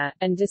longer,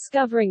 and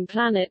discovering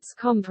planets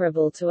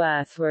comparable to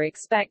Earth were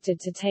expected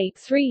to take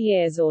 3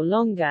 years or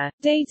longer.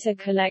 Data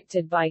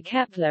collected by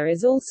Kepler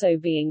is also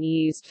being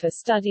used for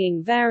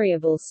studying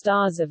variable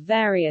stars of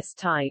various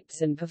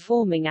types and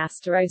performing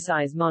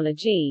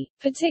asteroseismology,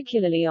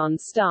 particularly on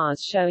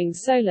stars showing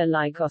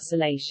solar-like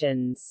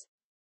oscillations.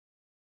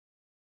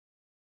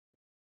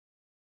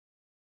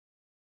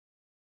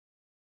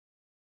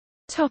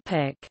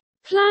 Topic: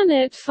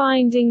 Planet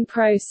finding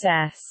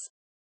process.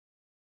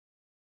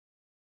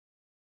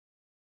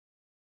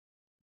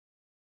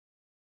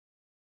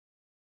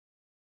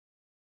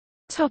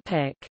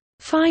 Topic: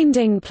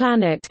 Finding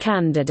planet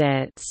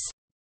candidates.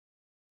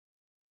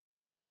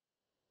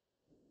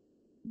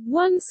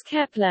 Once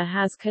Kepler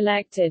has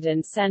collected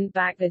and sent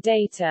back the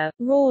data,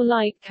 raw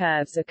light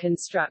curves are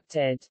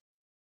constructed.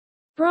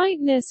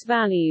 Brightness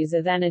values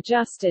are then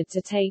adjusted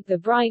to take the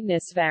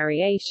brightness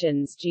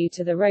variations due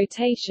to the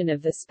rotation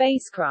of the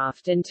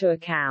spacecraft into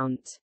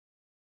account.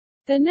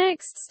 The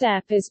next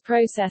step is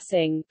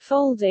processing,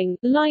 folding,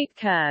 light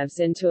curves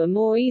into a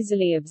more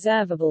easily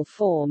observable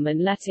form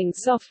and letting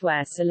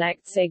software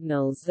select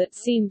signals that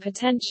seem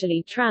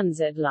potentially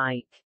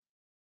transit-like.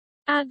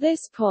 At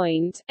this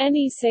point,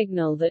 any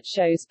signal that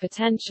shows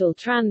potential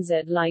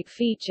transit-like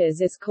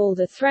features is called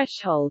a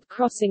threshold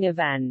crossing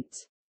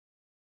event.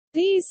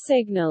 These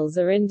signals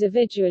are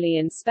individually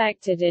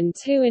inspected in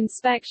 2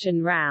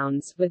 inspection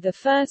rounds, with the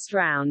first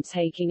round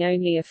taking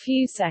only a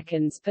few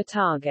seconds per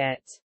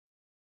target.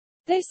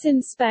 This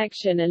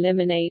inspection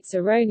eliminates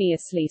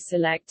erroneously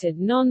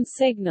selected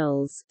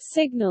non-signals,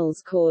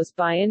 signals caused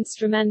by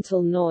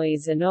instrumental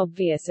noise and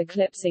obvious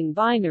eclipsing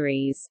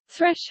binaries.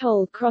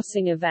 Threshold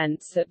crossing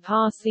events that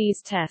pass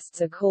these tests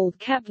are called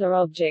Kepler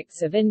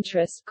objects of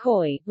interest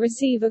 (KOI),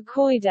 receive a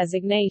KOI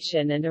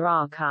designation and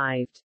are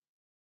archived.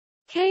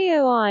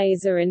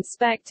 KOIs are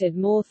inspected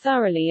more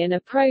thoroughly in a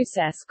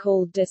process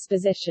called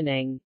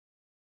dispositioning.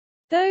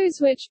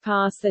 Those which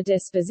pass the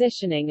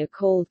dispositioning are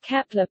called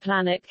Kepler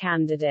planet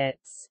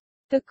candidates.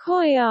 The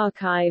COI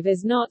archive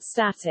is not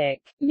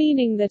static,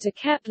 meaning that a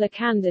Kepler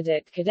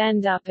candidate could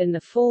end up in the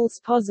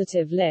false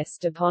positive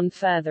list upon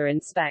further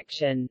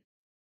inspection.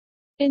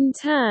 In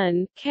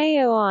turn,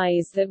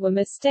 KOIs that were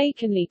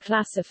mistakenly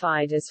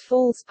classified as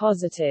false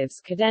positives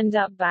could end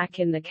up back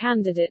in the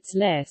candidates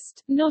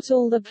list. Not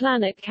all the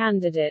planet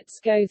candidates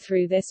go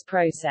through this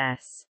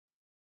process.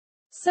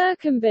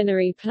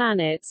 Circumbinary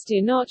planets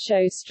do not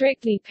show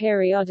strictly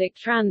periodic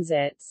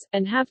transits,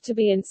 and have to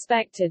be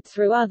inspected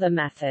through other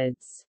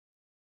methods.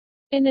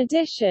 In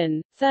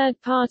addition,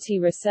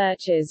 third-party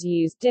researchers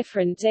use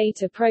different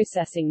data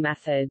processing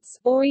methods,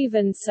 or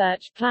even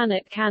search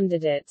planet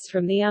candidates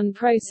from the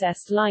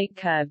unprocessed light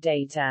curve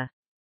data.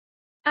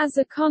 As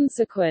a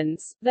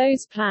consequence,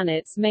 those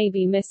planets may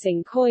be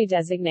missing COI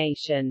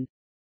designation.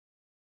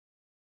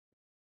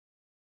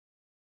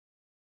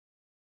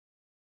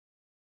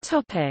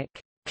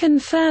 Topic: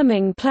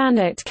 Confirming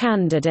planet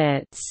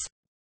candidates.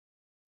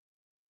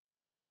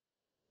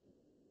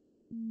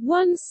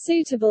 Once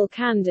suitable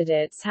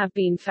candidates have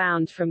been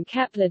found from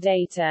Kepler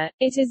data,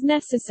 it is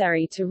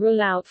necessary to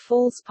rule out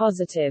false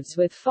positives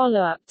with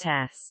follow-up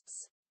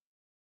tests.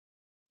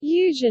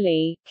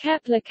 Usually,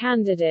 Kepler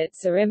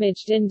candidates are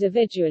imaged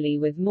individually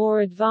with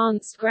more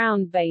advanced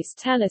ground-based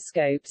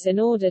telescopes in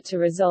order to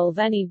resolve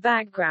any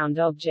background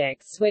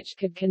objects which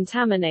could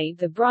contaminate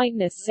the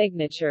brightness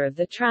signature of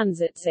the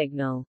transit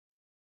signal.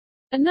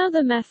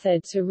 Another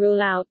method to rule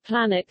out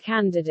planet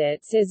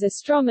candidates is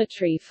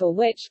astrometry, for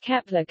which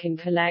Kepler can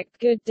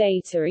collect good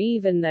data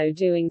even though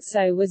doing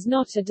so was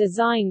not a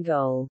design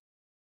goal.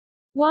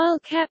 While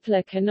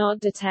Kepler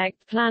cannot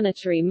detect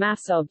planetary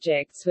mass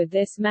objects with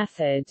this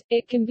method,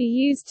 it can be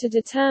used to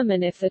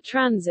determine if the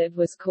transit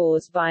was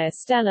caused by a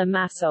stellar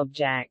mass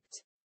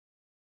object.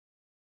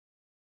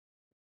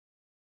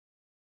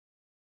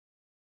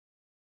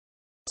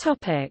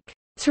 Topic: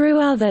 Through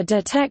other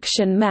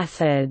detection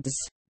methods.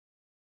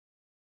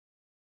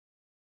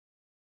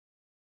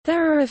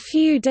 There are a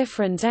few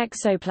different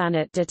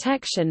exoplanet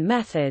detection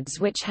methods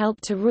which help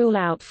to rule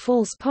out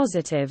false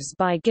positives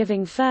by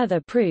giving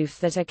further proof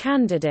that a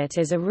candidate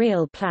is a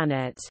real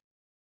planet.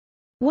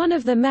 One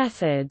of the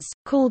methods,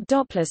 called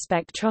Doppler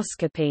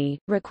spectroscopy,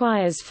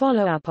 requires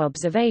follow-up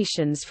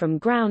observations from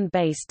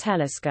ground-based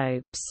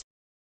telescopes.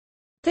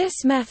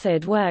 This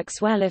method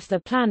works well if the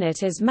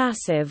planet is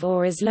massive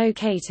or is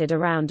located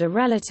around a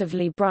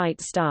relatively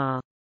bright star.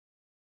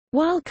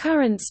 While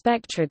current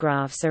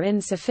spectrographs are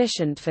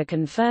insufficient for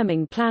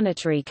confirming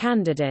planetary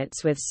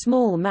candidates with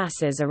small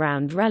masses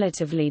around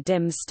relatively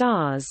dim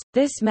stars,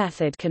 this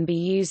method can be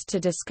used to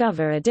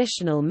discover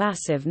additional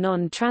massive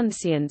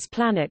non-transients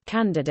planet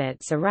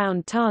candidates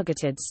around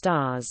targeted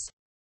stars.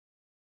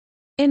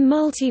 In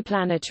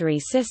multiplanetary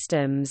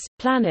systems,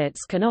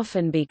 planets can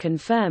often be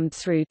confirmed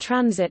through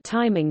transit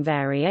timing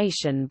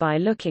variation by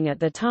looking at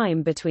the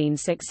time between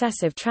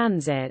successive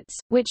transits,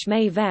 which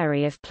may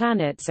vary if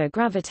planets are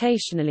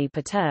gravitationally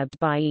perturbed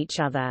by each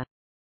other.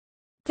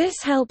 This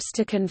helps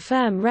to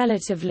confirm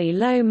relatively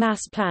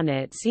low-mass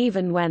planets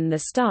even when the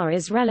star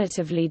is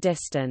relatively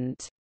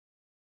distant.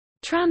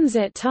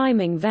 Transit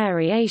timing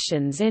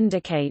variations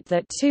indicate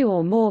that two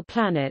or more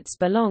planets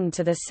belong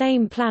to the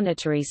same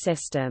planetary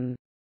system.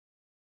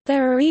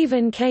 There are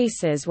even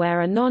cases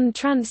where a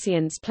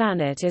non-transients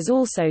planet is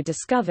also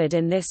discovered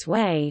in this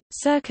way.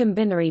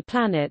 Circumbinary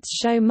planets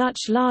show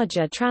much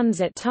larger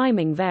transit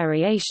timing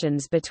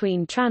variations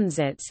between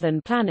transits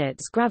than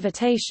planets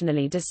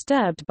gravitationally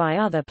disturbed by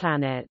other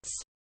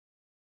planets.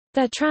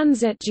 Their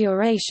transit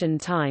duration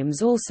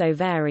times also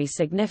vary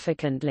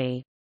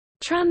significantly.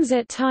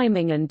 Transit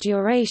timing and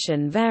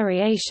duration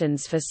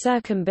variations for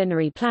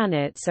circumbinary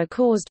planets are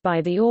caused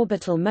by the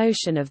orbital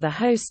motion of the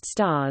host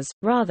stars,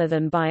 rather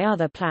than by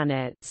other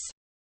planets.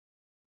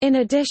 In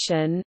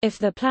addition, if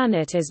the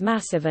planet is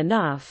massive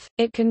enough,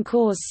 it can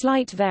cause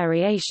slight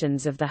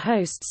variations of the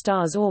host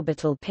star's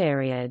orbital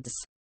periods.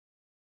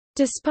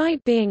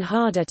 Despite being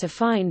harder to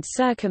find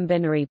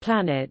circumbinary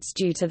planets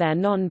due to their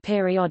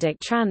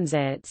non-periodic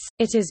transits,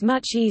 it is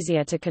much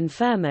easier to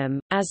confirm them,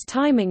 as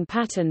timing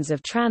patterns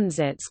of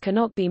transits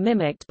cannot be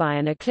mimicked by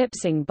an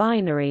eclipsing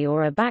binary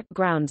or a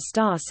background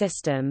star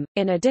system.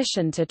 In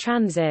addition to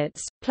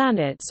transits,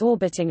 planets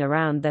orbiting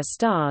around their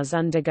stars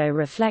undergo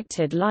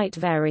reflected light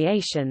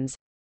variations.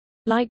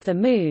 Like the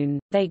Moon,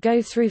 they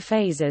go through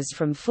phases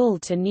from full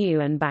to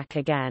new and back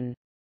again.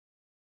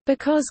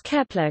 Because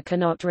Kepler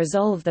cannot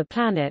resolve the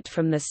planet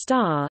from the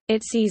star,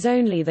 it sees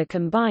only the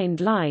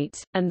combined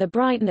light, and the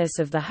brightness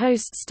of the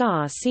host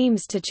star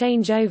seems to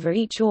change over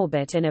each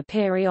orbit in a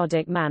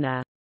periodic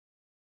manner.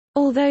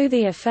 Although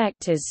the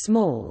effect is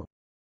small,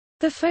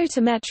 the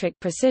photometric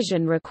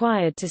precision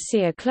required to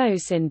see a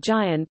close-in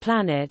giant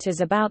planet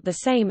is about the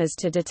same as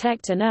to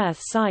detect an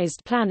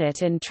Earth-sized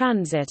planet in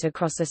transit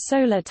across a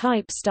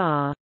solar-type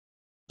star.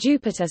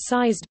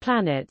 Jupiter-sized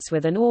planets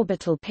with an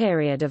orbital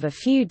period of a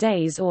few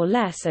days or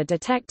less are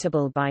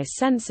detectable by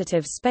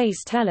sensitive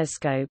space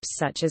telescopes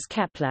such as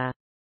Kepler.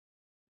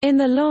 In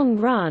the long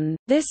run,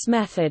 this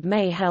method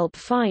may help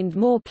find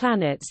more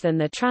planets than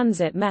the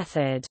transit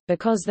method,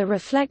 because the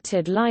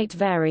reflected light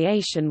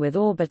variation with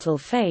orbital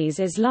phase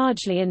is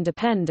largely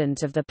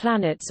independent of the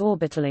planet's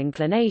orbital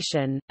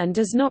inclination, and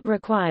does not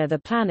require the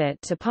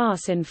planet to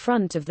pass in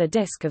front of the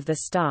disk of the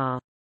star.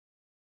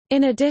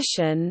 In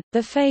addition,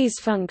 the phase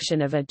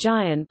function of a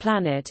giant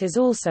planet is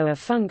also a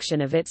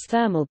function of its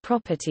thermal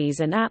properties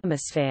and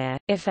atmosphere,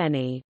 if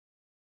any.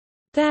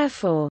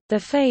 Therefore, the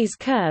phase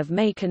curve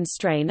may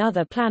constrain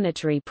other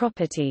planetary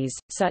properties,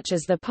 such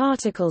as the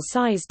particle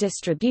size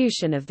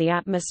distribution of the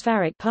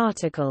atmospheric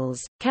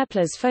particles.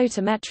 Kepler's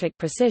photometric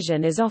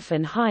precision is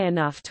often high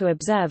enough to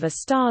observe a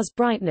star's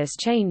brightness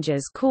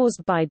changes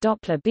caused by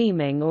Doppler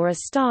beaming or a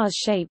star's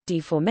shape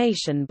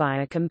deformation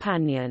by a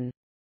companion.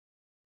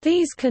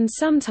 These can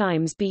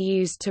sometimes be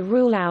used to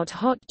rule out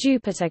hot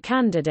Jupiter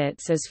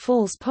candidates as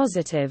false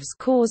positives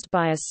caused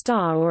by a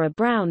star or a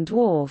brown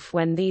dwarf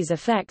when these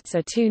effects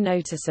are too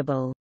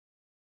noticeable.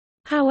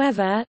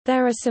 However,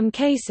 there are some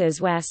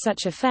cases where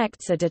such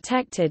effects are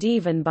detected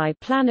even by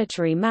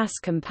planetary mass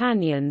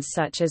companions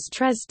such as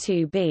TRES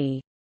 2b.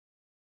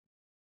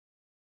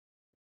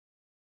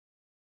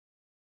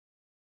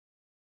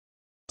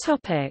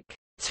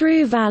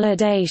 Through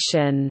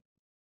validation.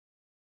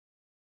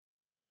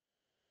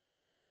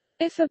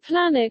 If a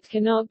planet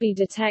cannot be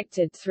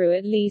detected through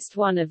at least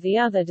one of the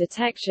other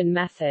detection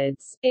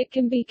methods, it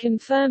can be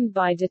confirmed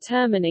by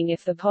determining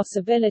if the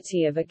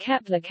possibility of a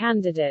Kepler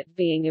candidate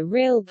being a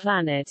real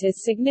planet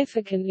is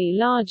significantly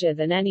larger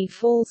than any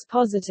false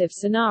positive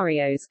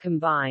scenarios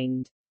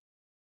combined.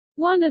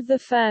 One of the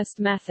first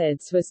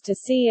methods was to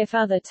see if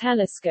other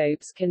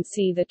telescopes can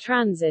see the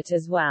transit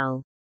as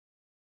well.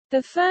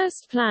 The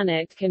first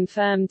planet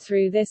confirmed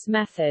through this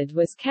method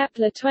was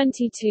Kepler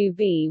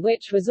 22b,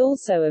 which was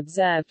also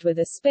observed with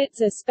a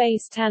Spitzer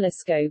Space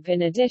Telescope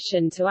in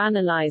addition to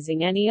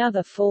analyzing any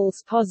other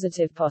false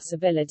positive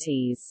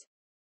possibilities.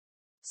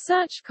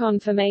 Such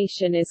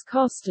confirmation is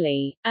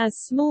costly, as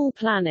small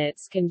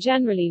planets can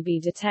generally be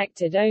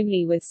detected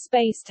only with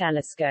space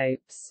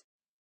telescopes.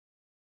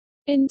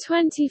 In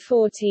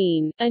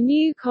 2014, a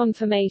new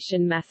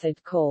confirmation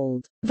method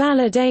called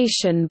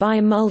validation by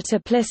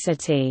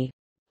multiplicity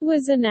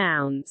was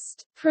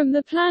announced. From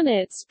the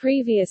planets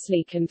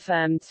previously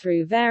confirmed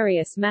through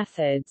various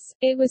methods,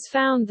 it was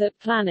found that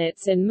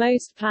planets in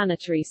most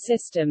planetary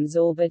systems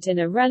orbit in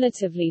a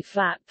relatively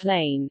flat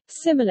plane,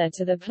 similar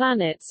to the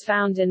planets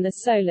found in the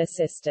Solar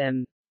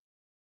System.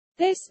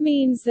 This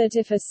means that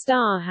if a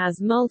star has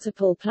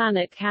multiple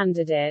planet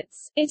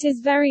candidates, it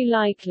is very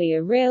likely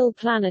a real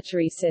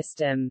planetary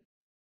system.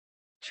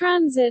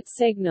 Transit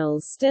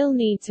signals still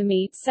need to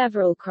meet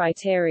several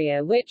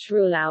criteria which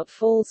rule out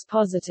false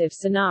positive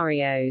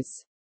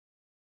scenarios.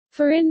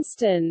 For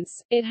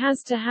instance, it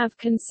has to have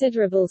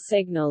considerable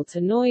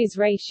signal-to-noise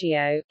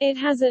ratio, it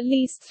has at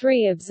least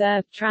 3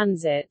 observed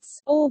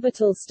transits,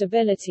 orbital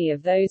stability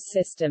of those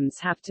systems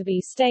have to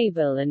be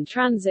stable, and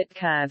transit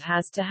curve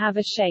has to have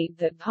a shape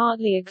that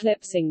partly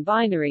eclipsing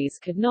binaries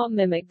could not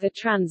mimic the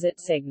transit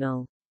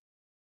signal.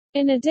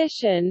 In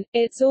addition,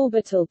 its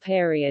orbital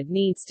period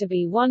needs to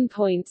be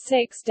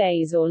 1.6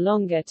 days or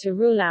longer to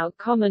rule out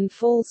common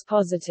false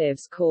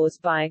positives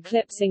caused by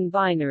eclipsing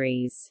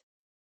binaries.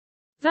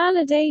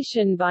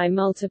 Validation by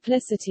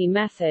multiplicity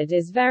method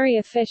is very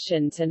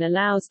efficient and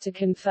allows to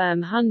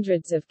confirm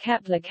hundreds of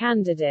Kepler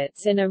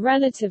candidates in a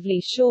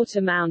relatively short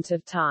amount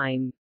of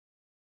time.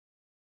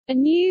 A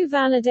new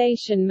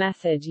validation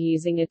method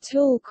using a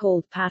tool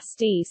called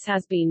PASTIS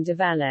has been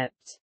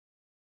developed.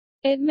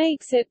 It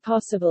makes it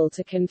possible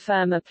to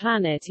confirm a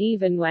planet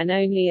even when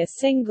only a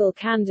single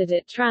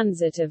candidate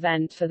transit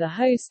event for the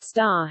host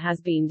star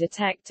has been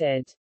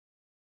detected.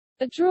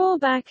 A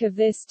drawback of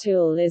this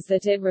tool is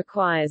that it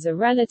requires a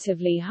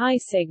relatively high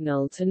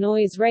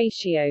signal-to-noise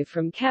ratio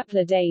from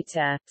Kepler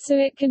data, so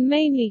it can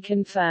mainly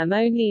confirm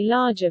only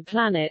larger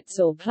planets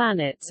or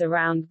planets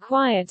around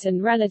quiet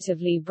and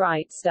relatively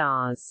bright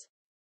stars.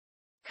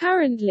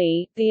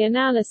 Currently, the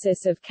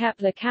analysis of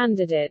Kepler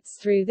candidates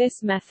through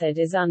this method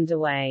is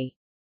underway.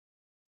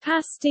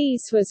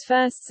 PASTIS was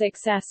first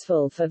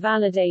successful for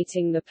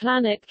validating the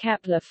planet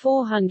Kepler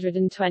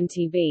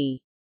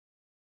 420b.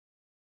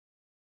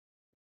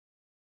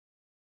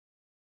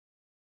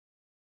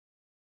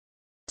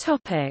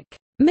 Topic: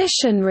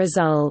 Mission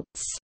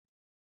results.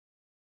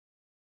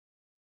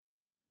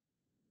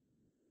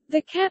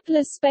 The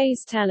Kepler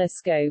Space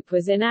Telescope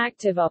was in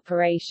active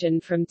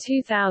operation from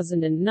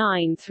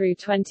 2009 through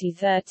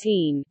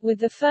 2013, with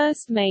the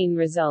first main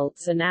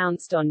results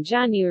announced on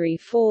January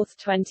 4,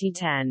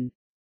 2010.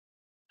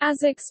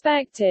 As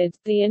expected,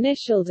 the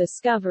initial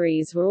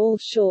discoveries were all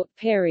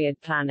short-period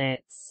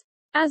planets.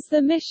 As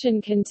the mission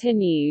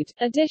continued,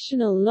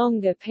 additional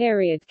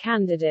longer-period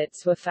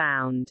candidates were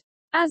found.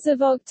 As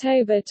of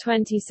October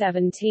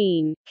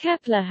 2017,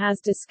 Kepler has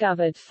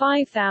discovered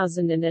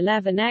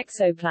 5,011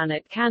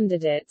 exoplanet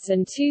candidates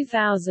and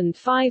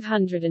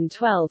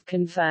 2,512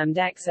 confirmed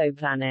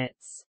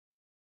exoplanets.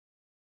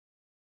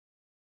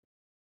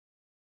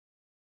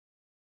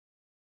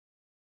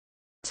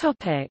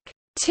 Topic: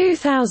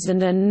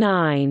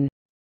 2009.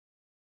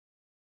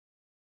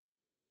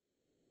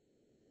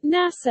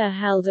 NASA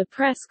held a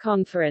press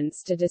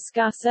conference to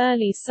discuss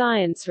early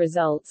science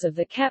results of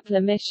the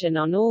Kepler mission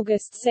on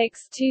August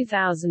 6,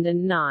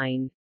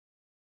 2009.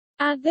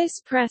 At this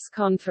press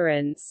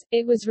conference,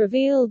 it was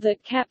revealed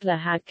that Kepler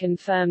had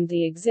confirmed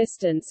the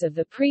existence of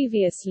the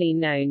previously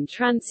known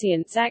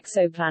transient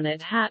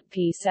exoplanet HAT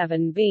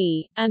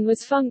P7b, and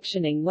was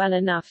functioning well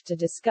enough to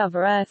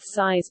discover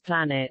Earth-size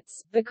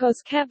planets,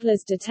 because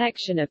Kepler's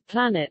detection of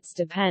planets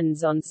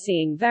depends on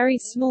seeing very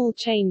small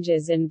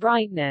changes in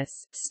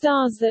brightness.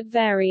 Stars that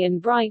vary in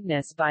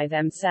brightness by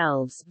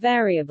themselves,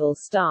 variable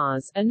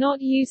stars, are not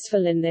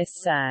useful in this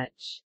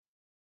search.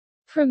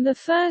 From the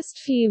first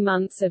few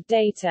months of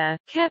data,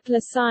 Kepler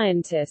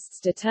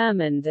scientists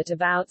determined that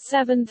about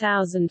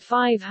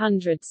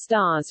 7,500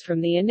 stars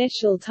from the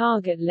initial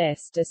target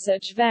list are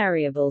such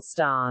variable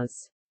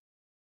stars.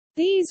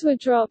 These were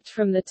dropped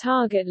from the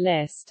target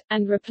list,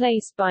 and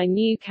replaced by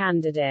new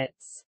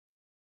candidates.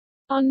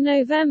 On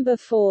November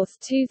 4,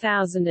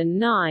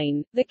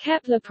 2009, the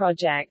Kepler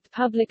project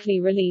publicly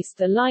released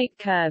the light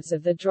curves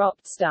of the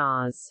dropped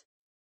stars.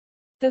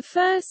 The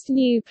first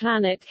new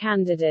planet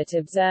candidate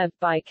observed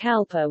by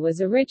Kepler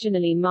was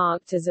originally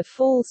marked as a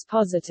false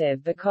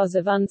positive because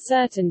of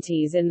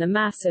uncertainties in the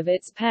mass of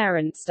its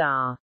parent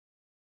star.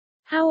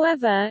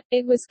 However,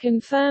 it was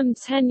confirmed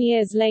 10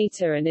 years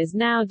later and is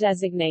now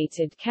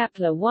designated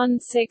Kepler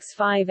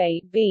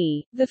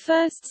 1658b. The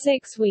first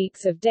 6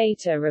 weeks of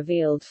data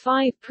revealed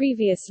 5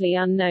 previously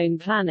unknown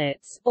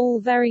planets, all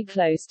very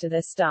close to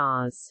their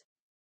stars.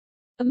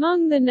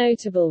 Among the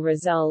notable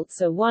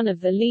results are one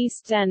of the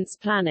least dense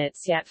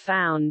planets yet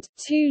found,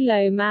 2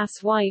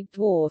 low-mass white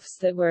dwarfs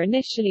that were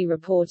initially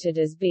reported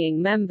as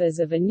being members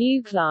of a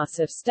new class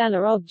of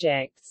stellar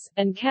objects,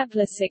 and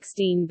Kepler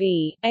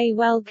 16b, a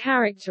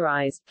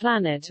well-characterized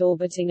planet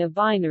orbiting a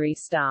binary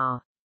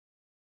star.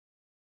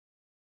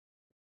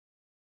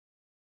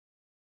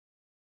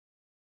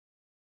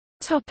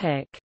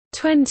 Topic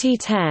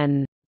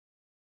 2010.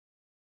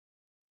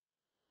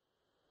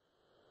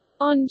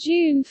 On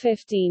June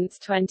 15,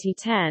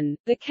 2010,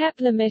 the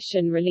Kepler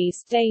mission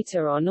released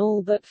data on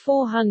all but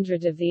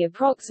 400 of the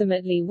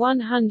approximately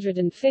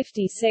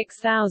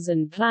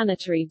 156,000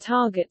 planetary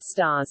target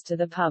stars to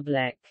the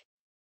public.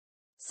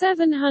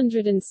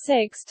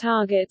 706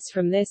 targets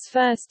from this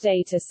first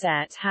data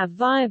set have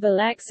viable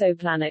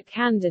exoplanet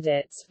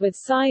candidates, with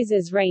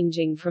sizes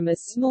ranging from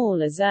as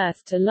small as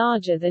Earth to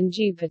larger than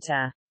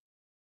Jupiter.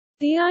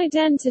 The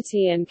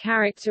identity and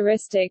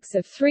characteristics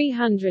of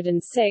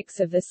 306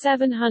 of the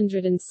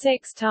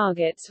 706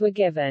 targets were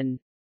given.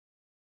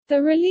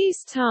 The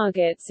released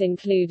targets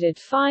included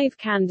 5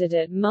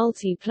 candidate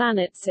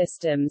multi-planet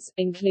systems,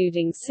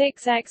 including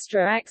 6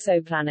 extra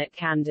exoplanet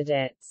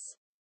candidates.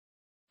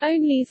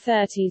 Only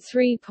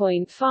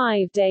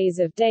 33.5 days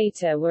of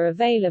data were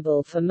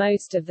available for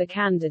most of the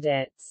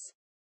candidates.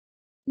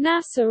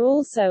 NASA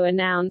also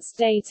announced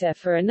data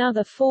for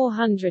another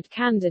 400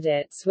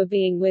 candidates were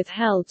being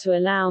withheld to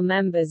allow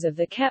members of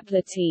the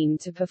Kepler team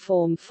to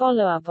perform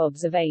follow-up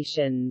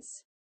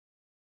observations.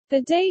 The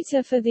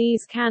data for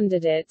these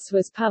candidates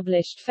was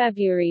published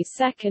February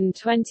 2,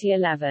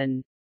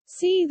 2011.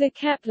 See the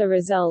Kepler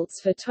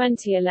results for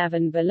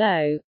 2011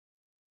 below.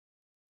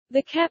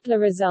 The Kepler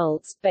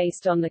results,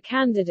 based on the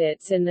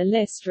candidates in the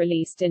list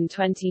released in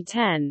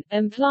 2010,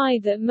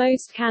 implied that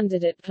most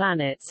candidate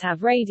planets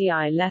have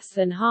radii less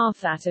than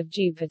half that of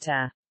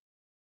Jupiter.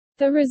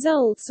 The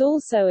results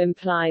also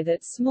imply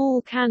that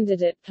small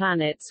candidate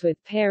planets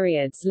with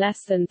periods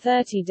less than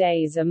 30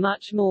 days are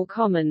much more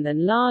common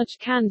than large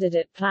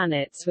candidate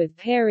planets with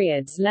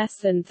periods less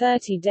than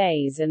 30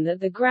 days, and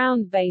that the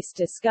ground-based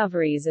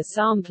discoveries are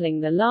sampling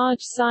the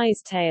large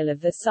size tail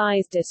of the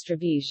size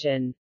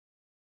distribution.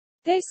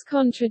 This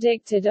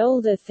contradicted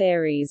older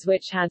theories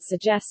which had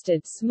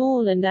suggested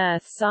small and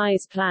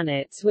Earth-size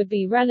planets would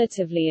be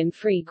relatively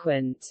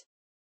infrequent.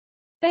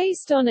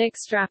 Based on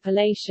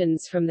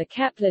extrapolations from the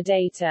Kepler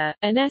data,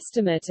 an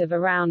estimate of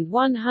around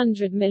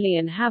 100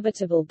 million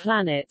habitable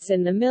planets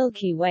in the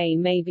Milky Way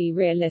may be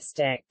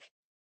realistic.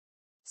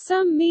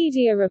 Some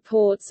media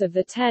reports of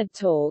the TED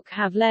Talk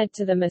have led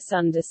to the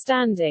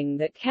misunderstanding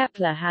that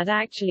Kepler had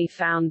actually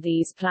found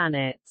these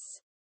planets.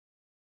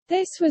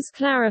 This was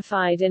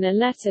clarified in a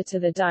letter to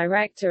the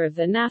director of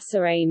the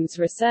NASA Ames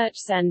Research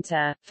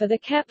Center, for the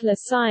Kepler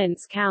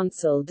Science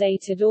Council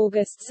dated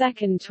August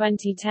 2,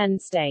 2010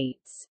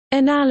 states,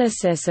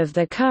 "Analysis of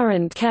the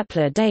current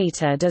Kepler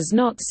data does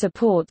not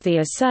support the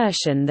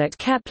assertion that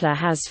Kepler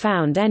has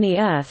found any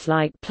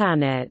Earth-like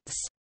planets."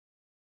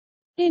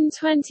 In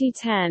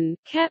 2010,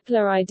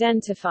 Kepler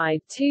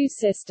identified 2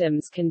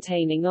 systems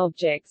containing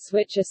objects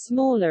which are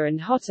smaller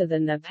and hotter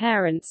than their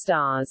parent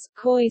stars,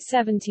 KOI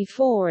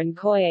 74 and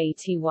KOI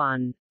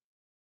 81.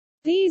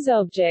 These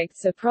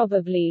objects are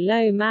probably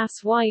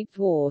low-mass white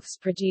dwarfs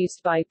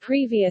produced by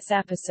previous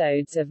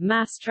episodes of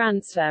mass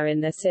transfer in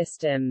their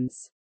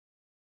systems.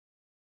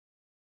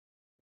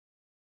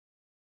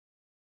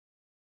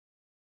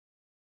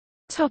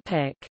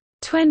 Topic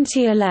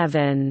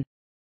 2011.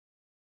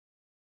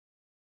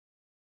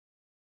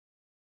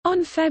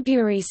 On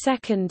February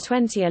 2,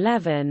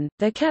 2011,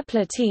 the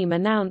Kepler team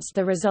announced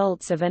the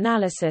results of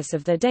analysis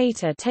of the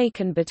data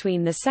taken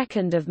between 2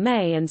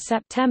 May and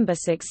September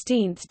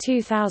 16,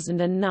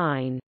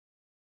 2009.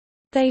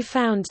 They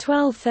found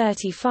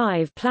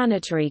 1235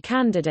 planetary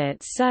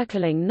candidates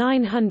circling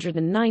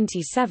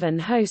 997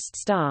 host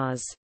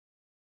stars.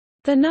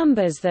 The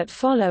numbers that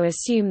follow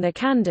assume the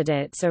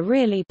candidates are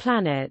really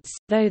planets,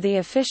 though the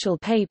official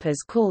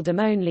papers called them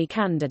only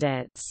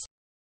candidates.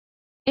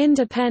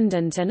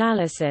 Independent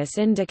analysis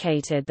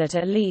indicated that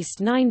at least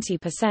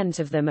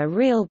 90% of them are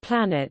real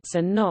planets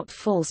and not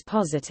false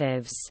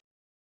positives.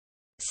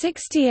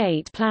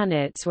 68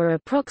 planets were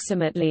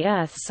approximately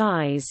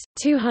Earth-size,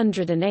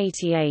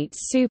 288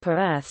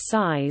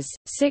 super-Earth-size,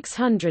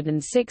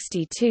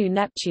 662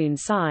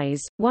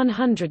 Neptune-size,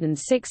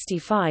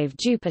 165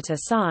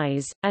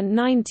 Jupiter-size, and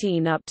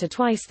 19 up to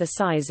twice the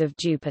size of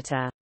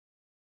Jupiter.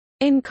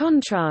 In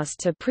contrast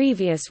to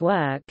previous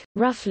work,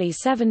 roughly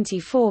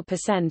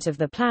 74% of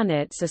the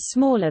planets are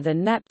smaller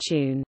than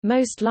Neptune,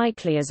 most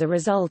likely as a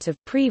result of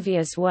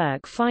previous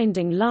work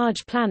finding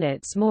large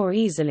planets more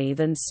easily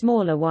than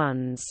smaller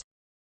ones.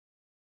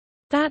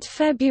 That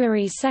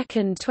February 2,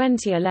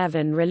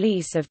 2011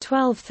 release of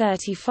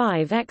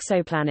 1235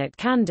 exoplanet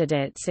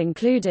candidates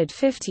included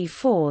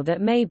 54 that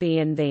may be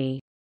in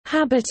the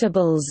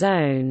habitable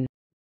zone,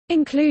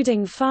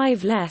 including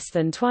 5 less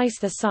than twice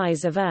the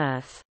size of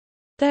Earth.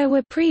 There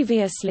were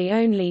previously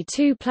only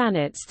 2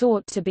 planets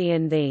thought to be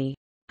in the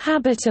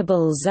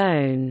habitable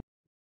zone,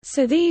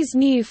 so these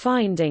new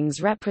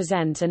findings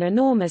represent an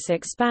enormous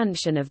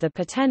expansion of the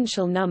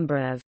potential number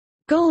of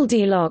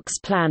Goldilocks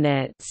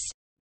planets,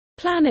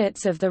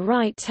 planets of the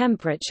right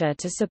temperature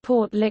to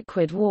support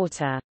liquid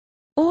water.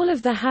 All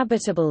of the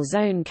habitable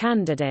zone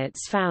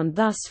candidates found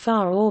thus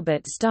far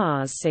orbit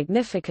stars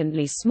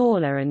significantly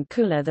smaller and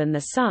cooler than the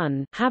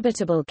Sun.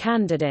 Habitable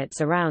candidates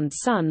around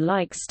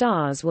Sun-like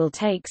stars will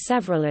take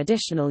several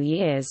additional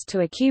years to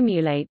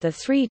accumulate the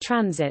 3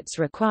 transits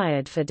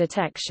required for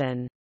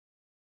detection.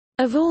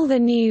 Of all the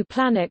new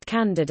planet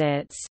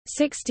candidates,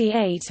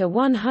 68 are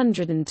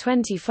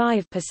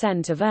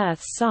 125% of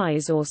Earth's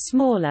size or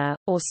smaller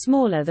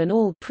than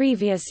all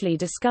previously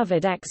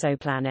discovered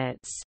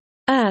exoplanets.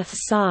 Earth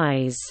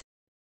size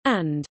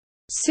and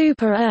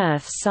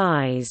super-Earth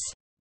size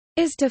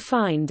is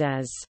defined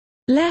as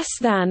less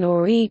than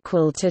or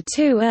equal to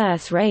 2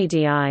 Earth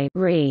radii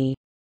Re,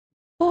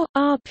 or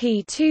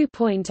RP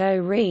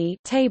 2.0 Re,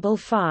 Table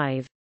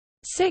 5.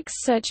 6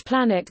 such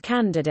planet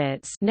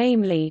candidates,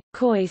 namely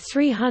Koi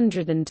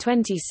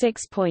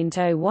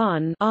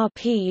 326.01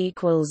 RP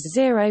equals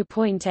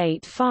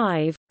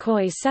 0.85,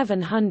 Koi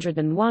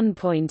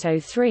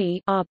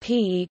 701.03 RP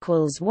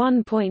equals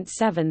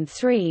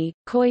 1.73,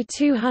 Koi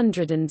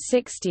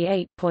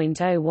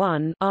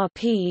 268.01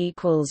 RP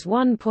equals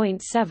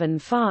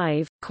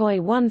 1.75, Koi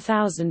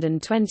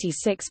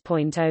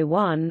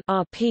 1026.01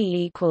 RP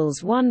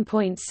equals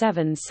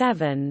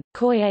 1.77,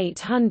 Koi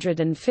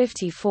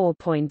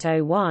 854.01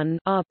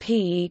 RP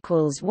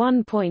equals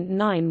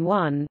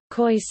 1.91,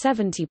 Koi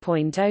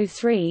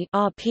 70.03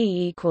 RP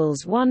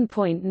equals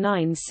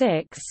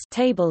 1.96.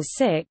 Table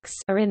 6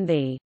 are in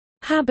the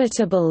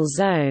habitable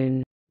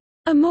zone.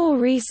 A more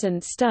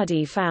recent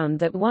study found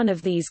that one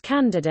of these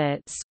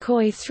candidates,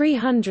 Koi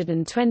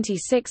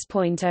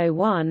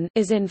 326.01,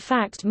 is in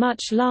fact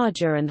much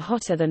larger and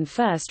hotter than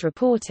first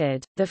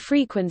reported. The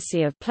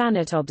frequency of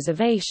planet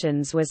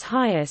observations was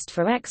highest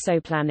for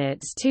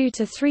exoplanets 2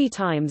 to 3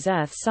 times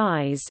Earth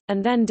size,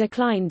 and then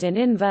declined in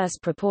inverse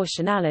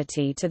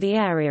proportionality to the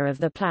area of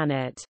the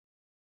planet.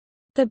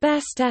 The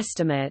best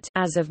estimate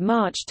as of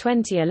March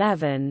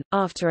 2011,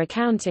 after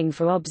accounting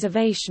for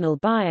observational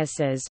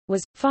biases,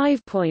 was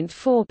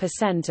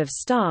 5.4% of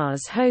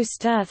stars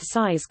host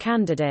Earth-size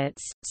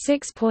candidates,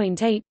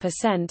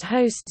 6.8%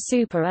 host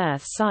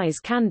super-Earth-size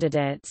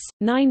candidates,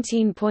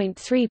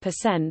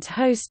 19.3%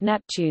 host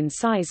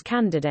Neptune-size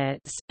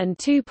candidates, and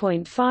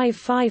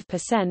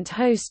 2.55%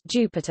 host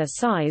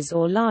Jupiter-size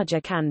or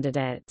larger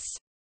candidates.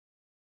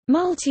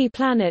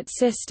 Multi-planet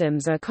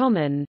systems are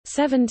common,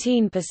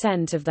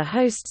 17% of the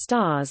host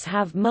stars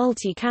have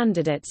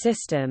multi-candidate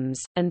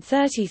systems, and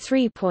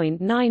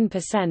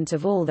 33.9%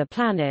 of all the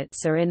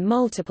planets are in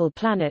multiple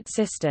planet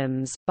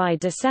systems. By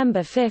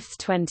December 5,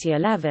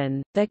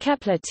 2011, the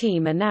Kepler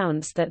team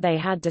announced that they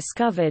had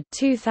discovered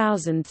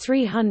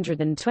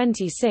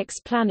 2,326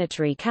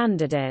 planetary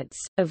candidates,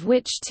 of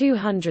which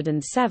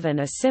 207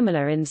 are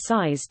similar in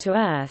size to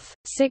Earth,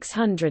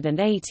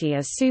 680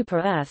 are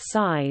super-Earth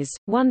size,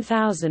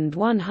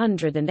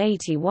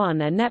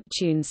 1,181 are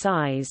Neptune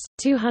size,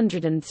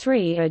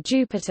 203 are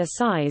Jupiter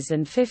size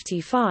and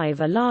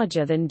 55 are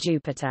larger than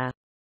Jupiter.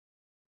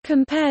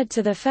 Compared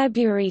to the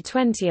February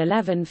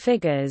 2011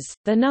 figures,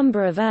 the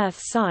number of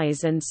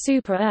Earth-size and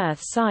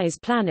super-Earth-size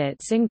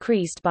planets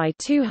increased by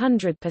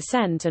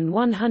 200% and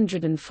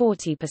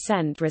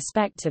 140%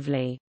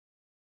 respectively.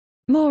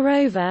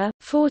 Moreover,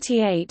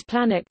 48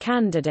 planet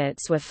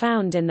candidates were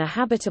found in the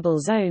habitable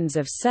zones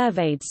of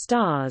surveyed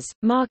stars,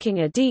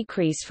 marking a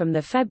decrease from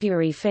the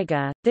February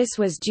figure. This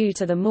was due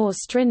to the more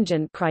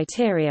stringent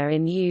criteria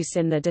in use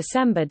in the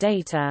December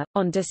data.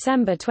 On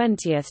December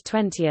 20,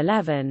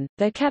 2011,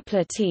 the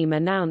Kepler team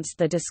announced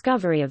the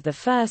discovery of the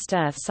first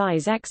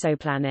Earth-size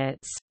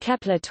exoplanets,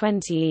 Kepler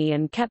 20e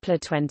and Kepler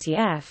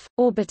 20f,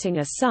 orbiting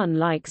a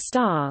Sun-like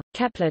star,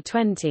 Kepler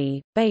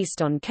 20.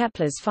 Based on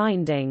Kepler's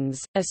findings,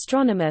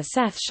 astronomer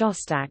Seth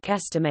Shostak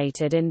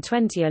estimated in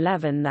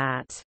 2011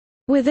 that,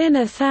 within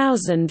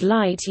 1,000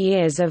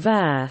 light-years of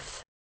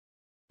Earth,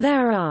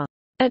 there are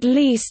at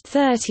least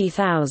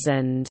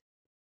 30,000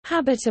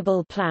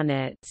 habitable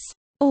planets.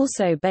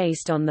 Also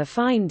based on the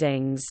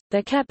findings,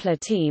 the Kepler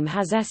team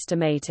has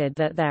estimated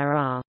that there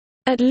are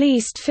at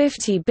least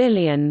 50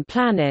 billion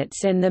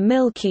planets in the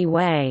Milky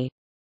Way,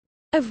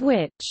 of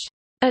which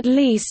at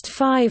least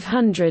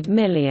 500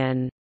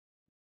 million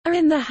are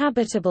in the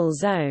habitable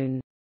zone.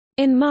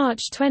 In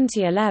March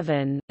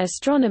 2011,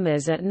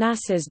 astronomers at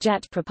NASA's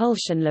Jet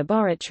Propulsion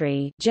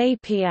Laboratory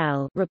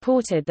 (JPL)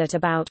 reported that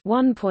about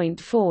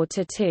 1.4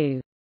 to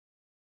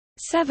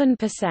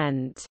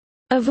 2.7%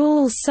 of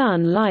all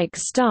Sun-like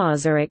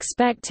stars are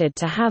expected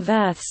to have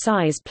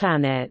Earth-size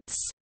planets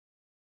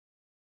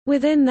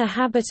within the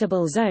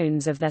habitable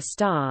zones of their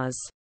stars.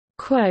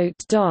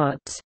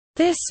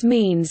 This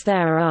means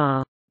there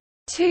are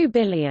 2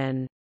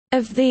 billion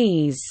of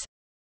these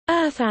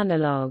Earth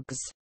analogues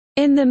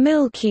in the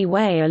Milky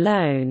Way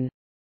alone.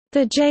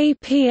 The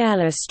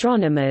JPL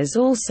astronomers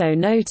also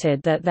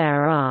noted that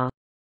there are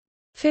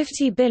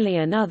 50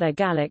 billion other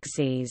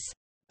galaxies,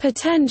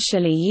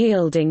 potentially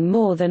yielding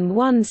more than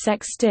 1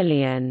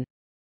 sextillion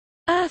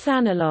Earth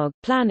analog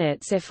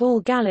planets if all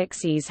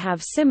galaxies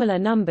have similar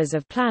numbers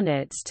of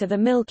planets to the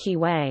Milky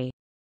Way.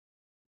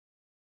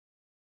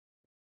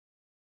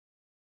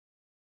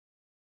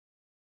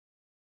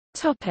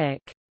 Topic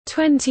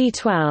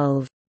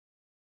 2012.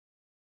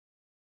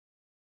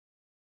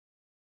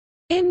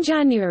 In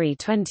January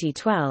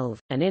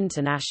 2012, an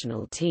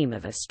international team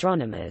of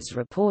astronomers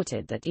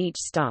reported that each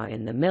star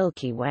in the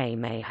Milky Way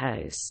may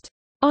host,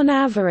 on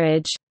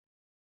average,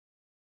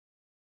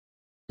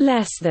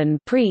 less than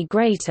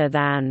greater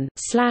than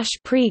at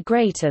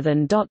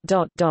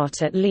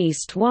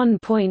least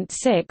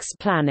 1.6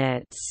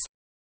 planets,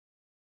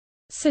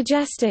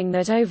 suggesting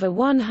that over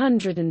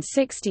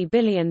 160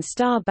 billion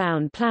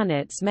star-bound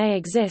planets may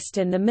exist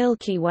in the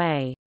Milky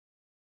Way.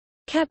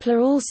 Kepler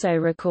also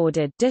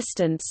recorded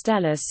distant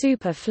stellar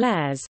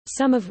super-flares,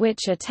 some of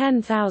which are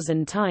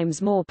 10,000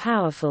 times more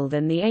powerful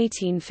than the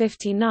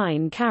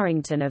 1859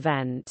 Carrington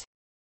event.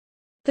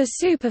 The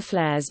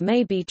superflares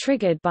may be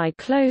triggered by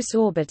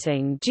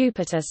close-orbiting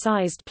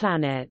Jupiter-sized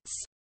planets.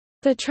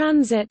 The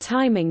transit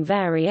timing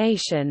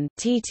variation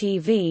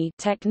 (TTV)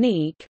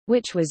 technique,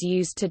 which was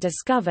used to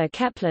discover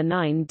Kepler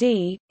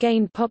 9d,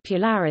 gained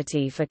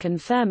popularity for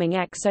confirming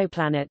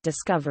exoplanet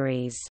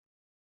discoveries.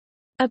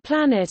 A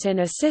planet in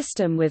a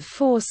system with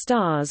 4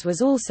 stars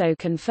was also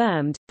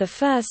confirmed, the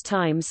first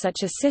time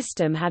such a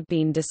system had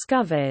been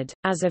discovered.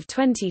 As of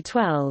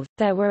 2012,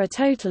 there were a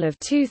total of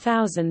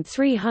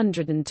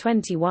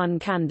 2,321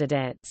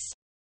 candidates.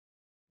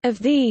 Of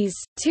these,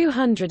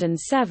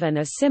 207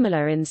 are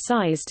similar in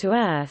size to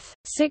Earth,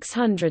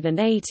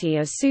 680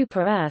 are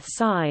super-Earth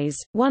size,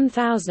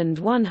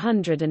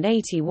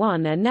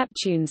 1,181 are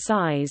Neptune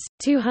size,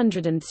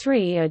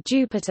 203 are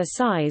Jupiter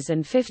size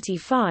and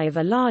 55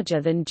 are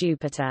larger than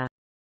Jupiter.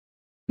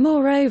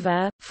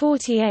 Moreover,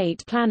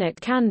 48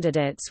 planet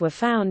candidates were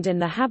found in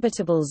the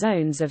habitable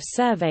zones of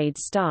surveyed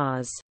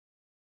stars.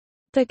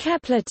 The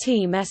Kepler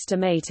team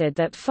estimated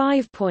that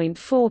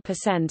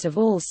 5.4% of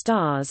all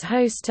stars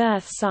host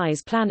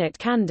Earth-size planet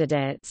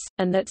candidates,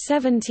 and that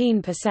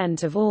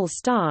 17% of all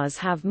stars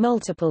have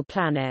multiple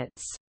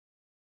planets.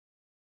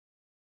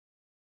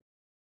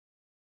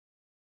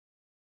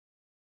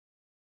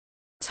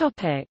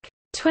 Topic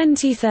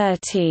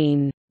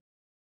 2013.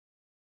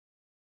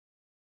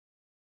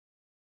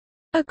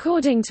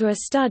 According to a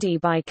study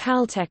by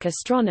Caltech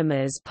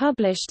astronomers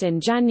published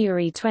in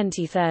January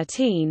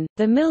 2013,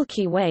 the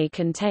Milky Way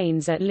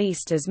contains at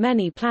least as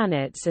many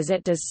planets as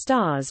it does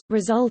stars,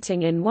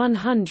 resulting in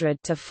 100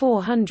 to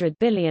 400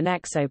 billion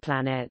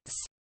exoplanets.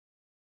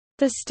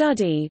 The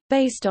study,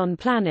 based on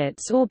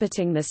planets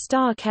orbiting the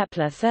star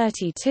Kepler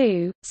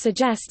 32,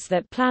 suggests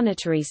that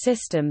planetary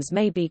systems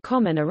may be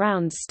common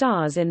around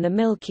stars in the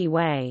Milky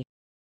Way.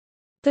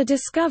 The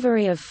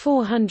discovery of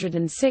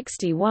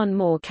 461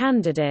 more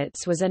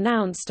candidates was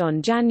announced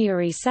on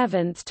January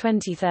 7,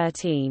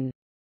 2013.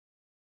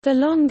 The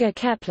longer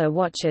Kepler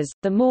watches,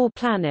 the more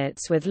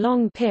planets with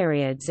long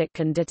periods it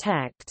can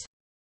detect.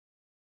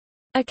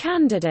 A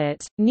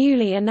candidate,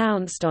 newly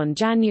announced on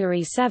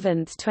January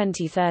 7,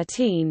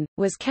 2013,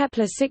 was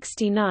Kepler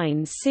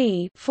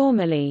 69c,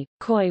 formerly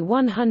KOI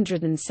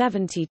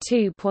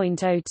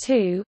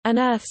 172.02, an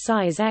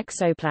Earth-size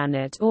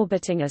exoplanet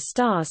orbiting a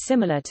star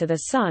similar to the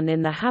Sun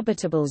in the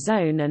habitable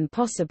zone and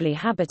possibly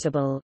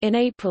habitable. In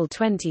April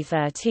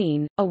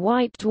 2013, a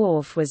white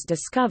dwarf was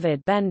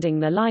discovered bending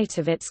the light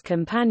of its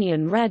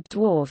companion red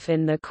dwarf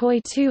in the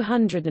KOI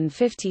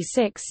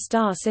 256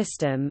 star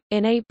system.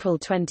 In April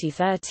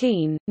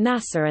 2013,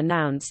 NASA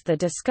announced the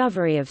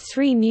discovery of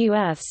 3 new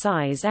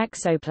Earth-size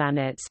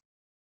exoplanets,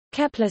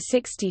 Kepler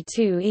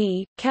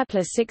 62e,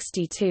 Kepler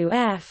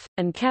 62f,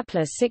 and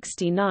Kepler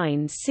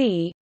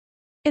 69c,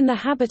 in the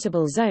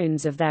habitable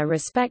zones of their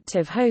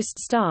respective host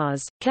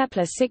stars,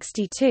 Kepler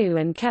 62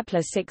 and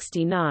Kepler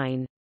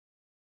 69.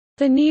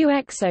 The new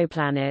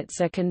exoplanets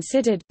are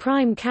considered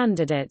prime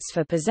candidates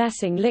for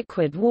possessing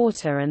liquid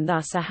water and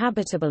thus a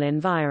habitable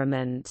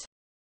environment.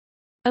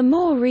 A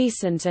more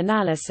recent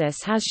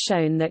analysis has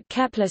shown that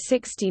Kepler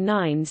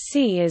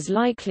 69c is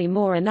likely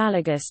more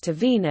analogous to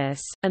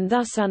Venus, and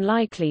thus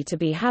unlikely to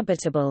be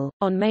habitable.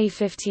 On May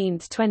 15,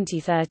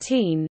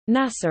 2013,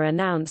 NASA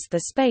announced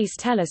the Space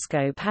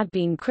Telescope had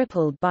been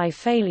crippled by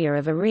failure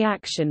of a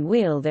reaction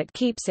wheel that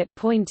keeps it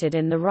pointed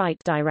in the right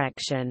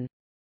direction.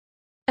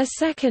 A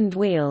second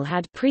wheel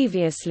had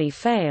previously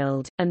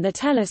failed, and the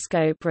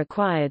telescope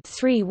required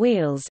 3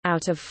 wheels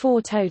out of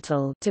 4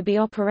 total to be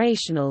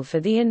operational for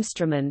the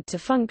instrument to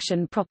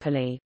function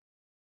properly.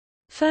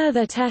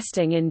 Further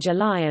testing in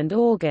July and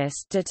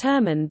August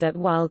determined that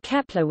while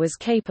Kepler was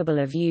capable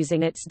of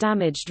using its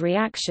damaged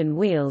reaction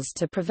wheels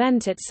to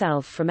prevent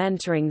itself from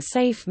entering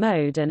safe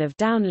mode and of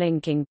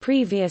downlinking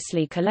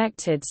previously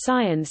collected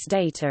science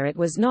data, it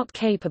was not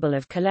capable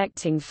of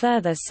collecting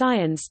further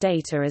science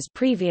data as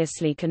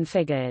previously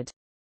configured.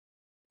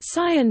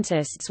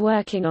 Scientists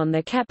working on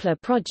the Kepler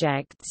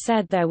project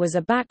said there was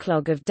a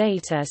backlog of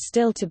data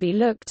still to be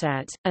looked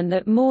at, and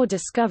that more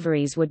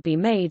discoveries would be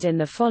made in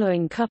the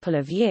following couple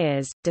of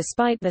years.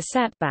 Despite the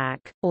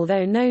setback,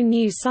 although no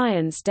new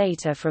science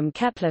data from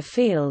Kepler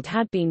field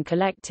had been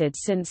collected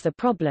since the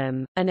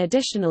problem, an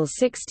additional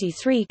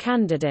 63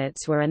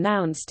 candidates were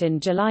announced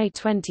in July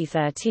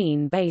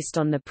 2013 based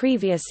on the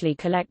previously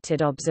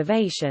collected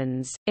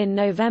observations. In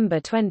November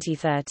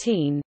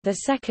 2013, the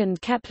second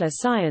Kepler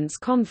Science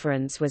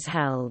Conference was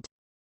held.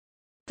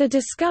 The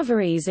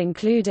discoveries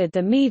included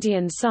the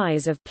median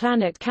size of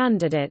planet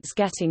candidates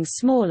getting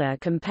smaller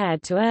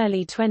compared to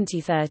early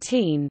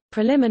 2013,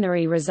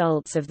 preliminary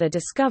results of the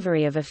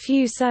discovery of a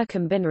few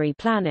circumbinary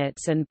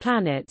planets and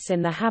planets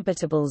in the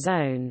habitable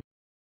zone.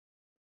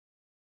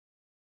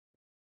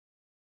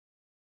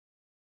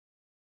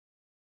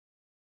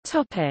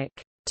 Topic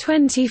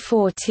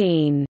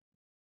 2014.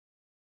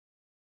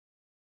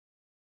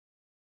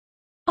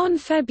 On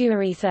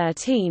February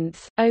 13,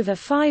 over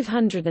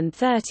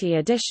 530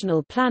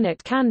 additional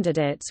planet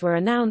candidates were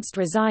announced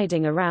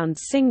residing around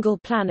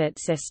single-planet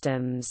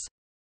systems.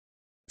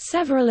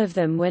 Several of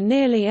them were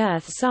nearly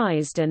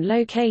Earth-sized and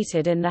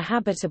located in the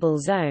habitable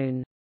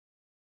zone.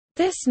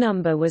 This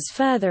number was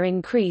further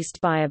increased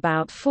by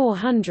about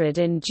 400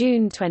 in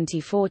June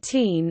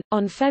 2014.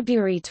 On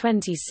February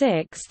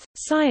 26,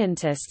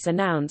 scientists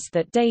announced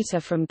that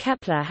data from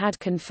Kepler had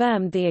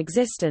confirmed the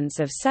existence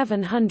of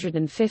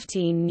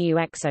 715 new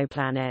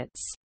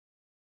exoplanets.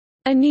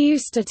 A new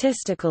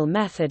statistical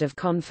method of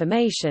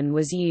confirmation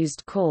was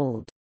used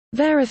called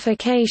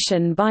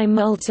verification by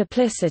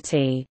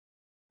multiplicity,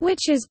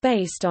 which is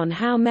based on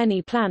how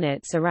many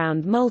planets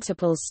around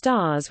multiple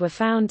stars were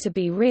found to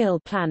be real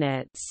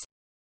planets.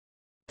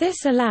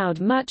 This allowed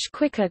much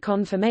quicker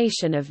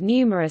confirmation of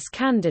numerous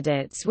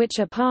candidates which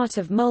are part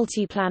of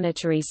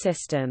multiplanetary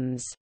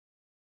systems.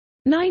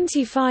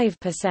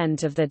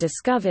 95% of the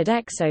discovered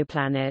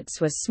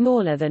exoplanets were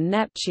smaller than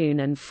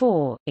Neptune and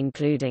 4,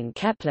 including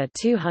Kepler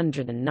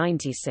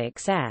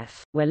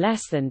 296f, were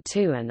less than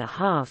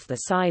 2.5 the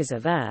size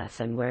of Earth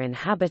and were in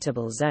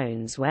habitable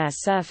zones where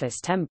surface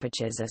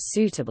temperatures are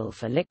suitable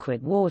for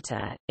liquid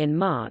water. In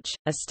March,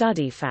 a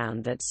study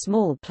found that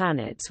small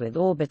planets with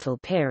orbital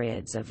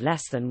periods of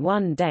less than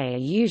 1 day are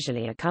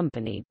usually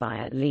accompanied by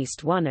at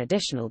least one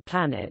additional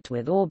planet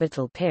with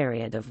orbital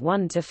period of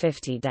 1 to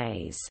 50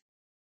 days.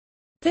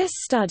 This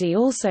study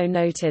also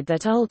noted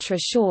that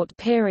ultra-short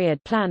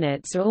period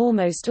planets are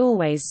almost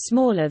always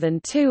smaller than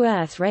 2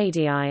 Earth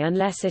radii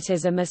unless it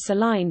is a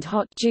misaligned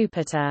hot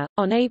Jupiter.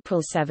 On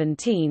April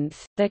 17,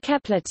 the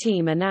Kepler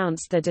team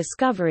announced the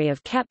discovery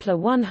of Kepler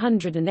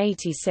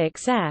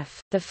 186f,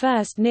 the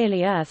first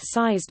nearly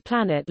Earth-sized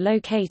planet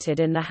located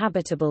in the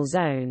habitable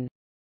zone.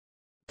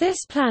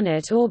 This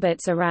planet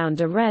orbits around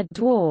a red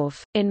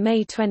dwarf. In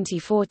May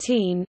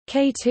 2014,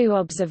 K2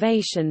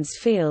 observations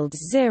fields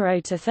 0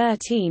 to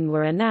 13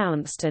 were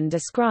announced and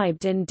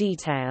described in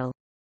detail.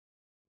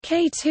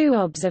 K2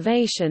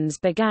 observations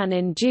began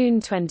in June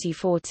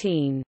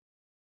 2014.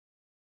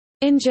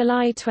 In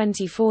July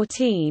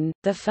 2014,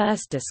 the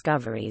first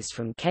discoveries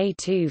from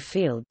K2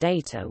 field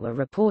data were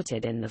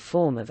reported in the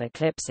form of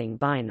eclipsing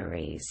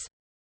binaries.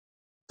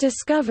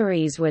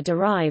 Discoveries were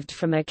derived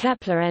from a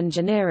Kepler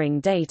engineering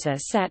data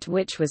set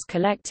which was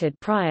collected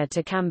prior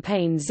to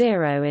Campaign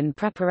 0 in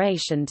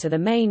preparation to the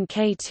main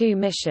K2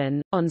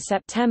 mission. On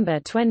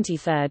September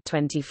 23,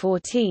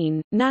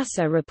 2014,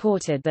 NASA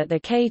reported that the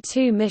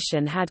K2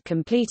 mission had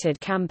completed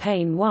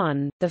Campaign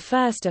 1, the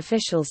first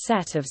official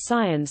set of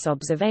science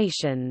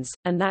observations,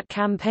 and that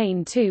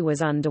Campaign 2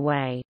 was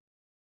underway.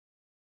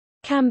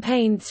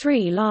 Campaign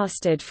 3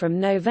 lasted from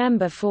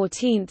November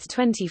 14,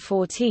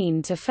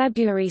 2014 to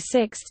February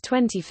 6,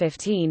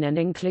 2015 and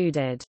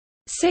included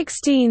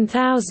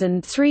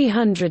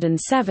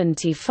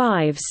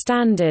 16,375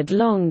 standard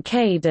long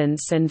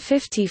cadence and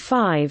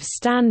 55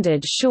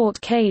 standard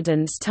short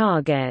cadence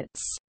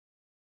targets.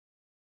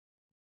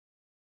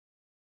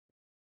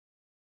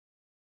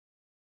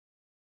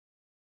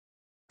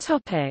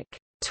 Topic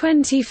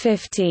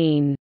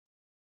 2015.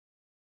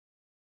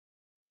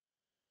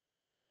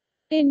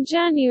 In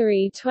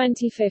January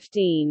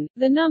 2015,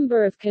 the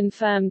number of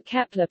confirmed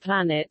Kepler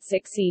planets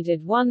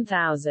exceeded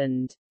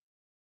 1,000.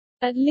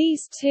 At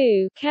least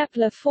two,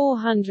 Kepler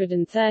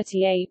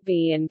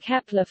 438b and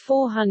Kepler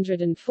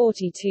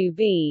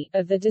 442b,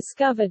 of the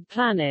discovered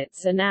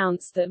planets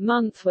announced that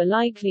months were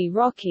likely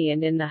rocky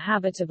and in the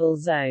habitable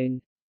zone.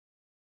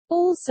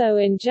 Also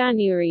in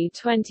January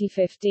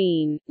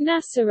 2015,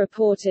 NASA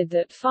reported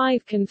that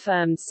 5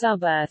 confirmed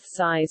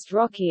sub-Earth-sized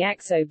rocky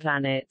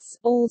exoplanets,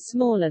 all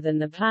smaller than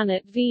the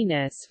planet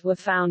Venus, were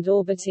found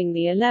orbiting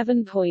the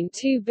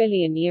 11.2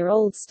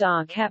 billion-year-old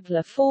star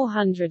Kepler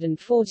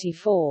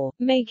 444,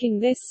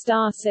 making this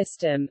star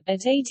system,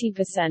 at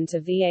 80%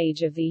 of the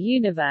age of the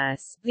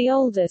universe, the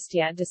oldest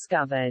yet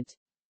discovered.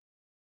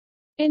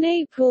 In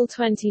April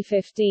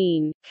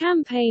 2015,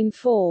 Campaign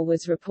 4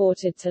 was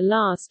reported to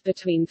last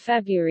between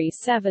February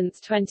 7,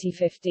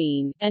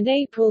 2015, and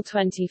April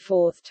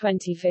 24,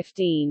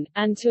 2015,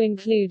 and to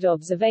include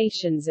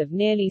observations of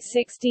nearly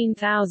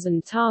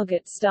 16,000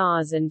 target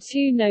stars and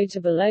 2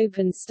 notable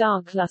open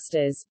star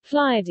clusters,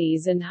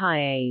 Pleiades and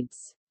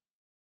Hyades.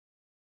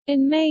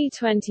 In May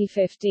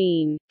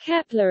 2015,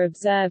 Kepler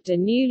observed a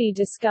newly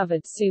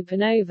discovered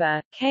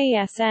supernova,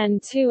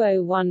 KSN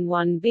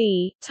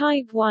 2011b,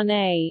 Type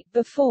 1a,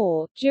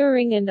 before,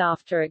 during and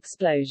after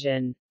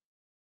explosion.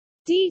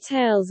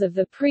 Details of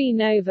the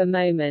pre-nova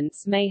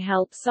moments may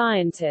help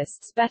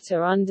scientists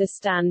better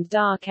understand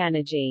dark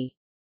energy.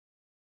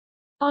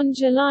 On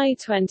July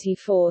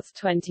 24,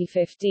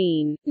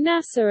 2015,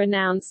 NASA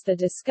announced the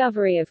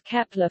discovery of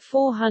Kepler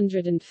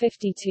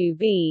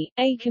 452b,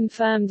 a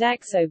confirmed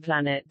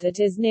exoplanet that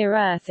is near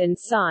Earth in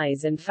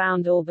size and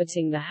found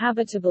orbiting the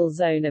habitable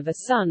zone of a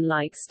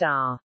Sun-like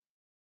star.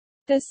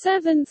 The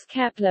 7th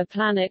Kepler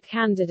Planet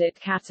Candidate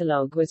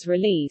Catalog was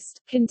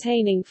released,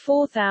 containing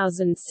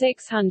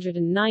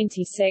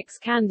 4,696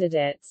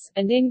 candidates,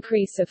 an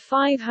increase of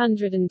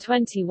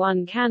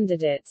 521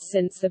 candidates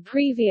since the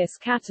previous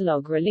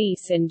catalog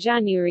release in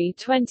January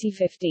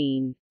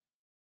 2015.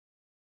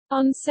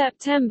 On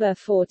September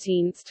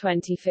 14,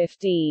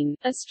 2015,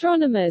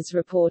 astronomers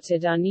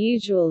reported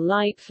unusual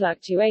light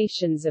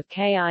fluctuations of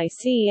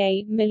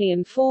KIC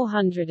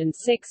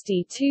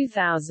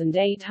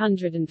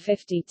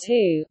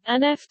 8,462,852,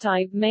 an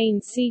F-type main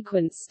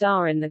sequence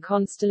star in the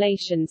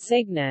constellation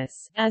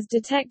Cygnus, as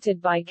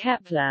detected by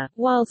Kepler,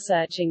 while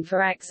searching for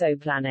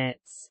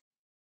exoplanets.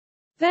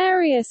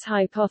 Various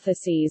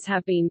hypotheses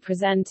have been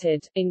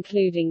presented,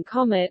 including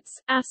comets,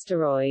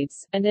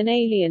 asteroids, and an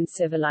alien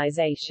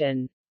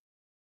civilization.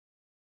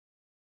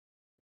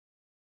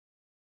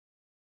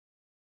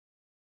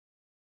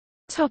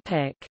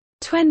 Topic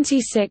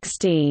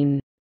 2016.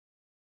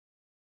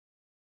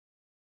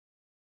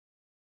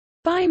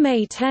 By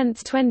May 10,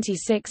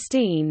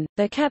 2016,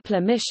 the Kepler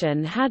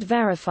mission had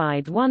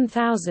verified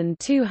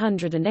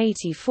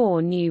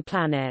 1,284 new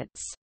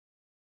planets.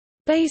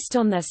 Based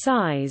on their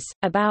size,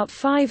 about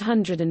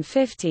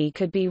 550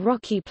 could be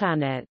rocky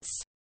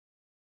planets.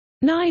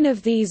 9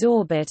 of these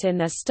orbit in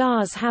their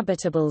star's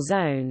habitable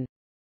zone.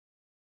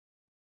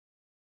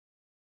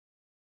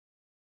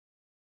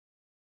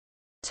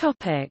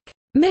 Topic: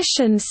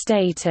 Mission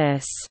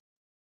status.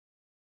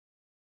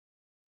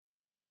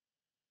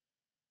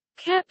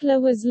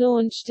 Kepler was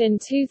launched in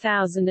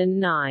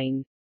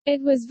 2009.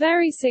 It was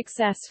very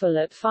successful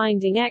at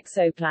finding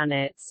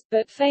exoplanets,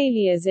 but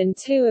failures in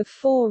 2 of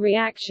 4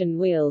 reaction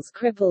wheels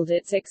crippled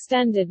its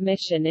extended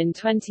mission in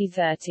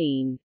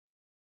 2013.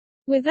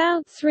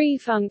 Without 3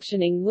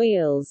 functioning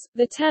wheels,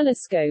 the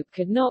telescope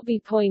could not be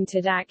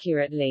pointed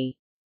accurately.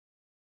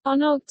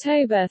 On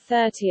October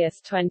 30,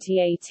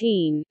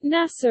 2018,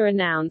 NASA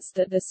announced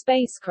that the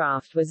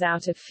spacecraft was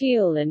out of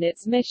fuel and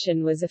its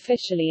mission was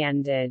officially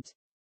ended.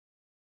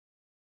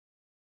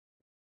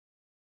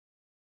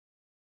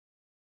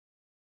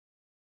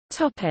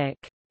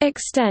 Topic: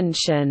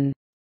 Extension.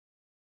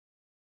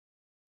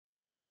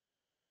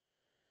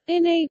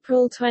 In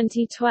April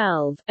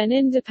 2012, an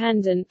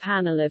independent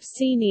panel of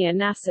senior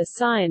NASA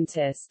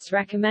scientists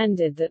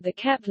recommended that the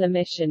Kepler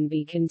mission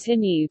be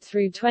continued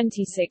through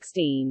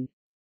 2016.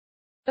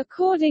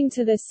 According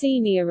to the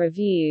senior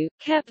review,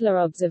 Kepler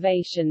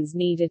observations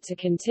needed to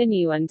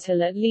continue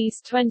until at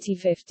least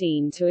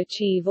 2015 to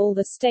achieve all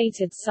the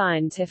stated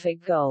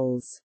scientific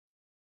goals.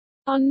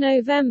 On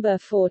November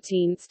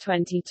 14,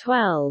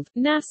 2012,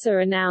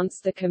 NASA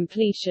announced the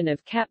completion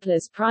of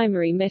Kepler's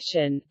primary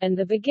mission, and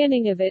the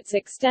beginning of its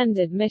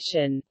extended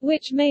mission,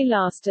 which may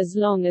last as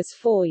long as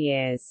 4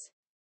 years.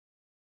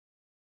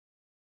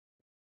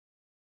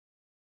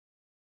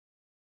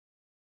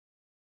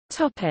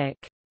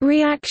 Topic: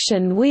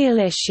 Reaction wheel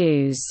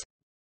issues.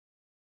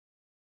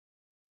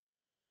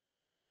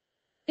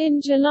 In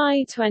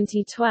July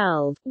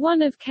 2012,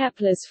 one of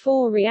Kepler's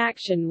 4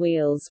 reaction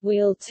wheels,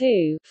 Wheel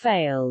 2,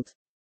 failed.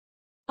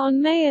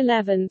 On May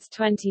 11,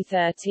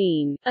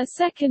 2013, a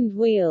second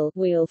wheel,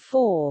 Wheel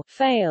 4,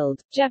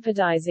 failed,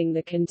 jeopardizing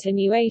the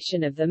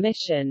continuation of the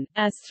mission,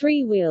 as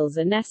 3 wheels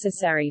are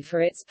necessary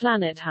for its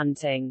planet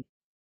hunting.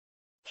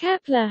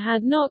 Kepler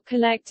had not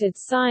collected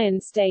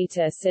science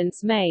data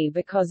since May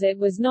because it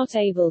was not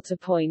able to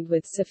point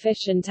with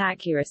sufficient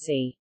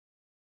accuracy.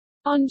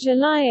 On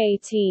July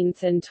 18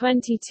 and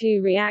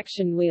 22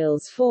 reaction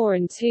wheels 4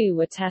 and 2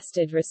 were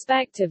tested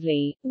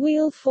respectively.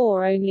 Wheel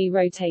 4 only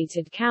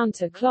rotated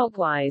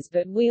counterclockwise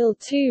but Wheel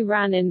 2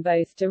 ran in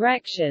both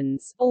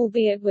directions,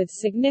 albeit with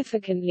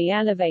significantly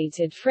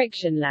elevated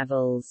friction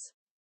levels.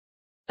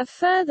 A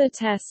further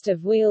test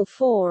of Wheel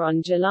 4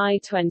 on July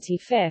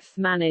 25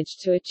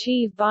 managed to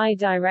achieve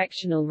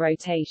bidirectional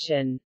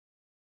rotation.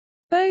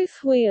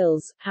 Both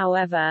wheels,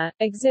 however,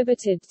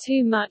 exhibited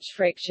too much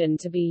friction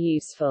to be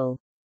useful.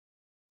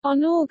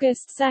 On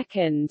August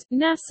 2,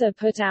 NASA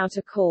put out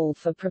a call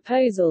for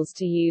proposals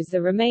to use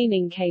the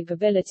remaining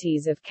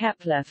capabilities of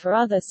Kepler for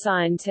other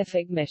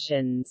scientific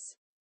missions.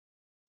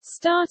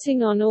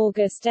 Starting on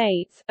August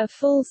 8, a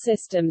full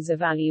systems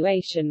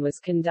evaluation was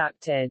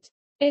conducted.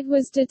 It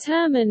was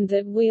determined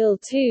that Wheel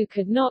 2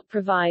 could not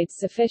provide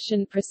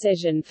sufficient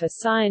precision for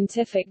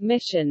scientific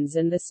missions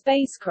and the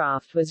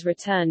spacecraft was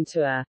returned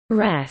to a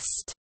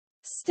rest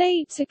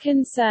state to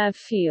conserve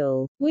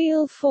fuel.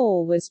 Wheel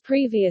 4 was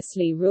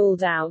previously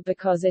ruled out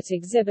because it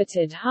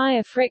exhibited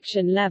higher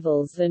friction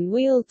levels than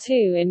Wheel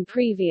 2 in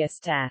previous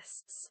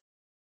tests.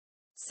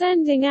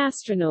 Sending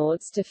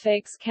astronauts to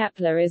fix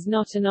Kepler is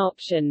not an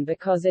option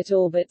because it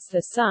orbits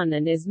the Sun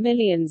and is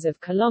millions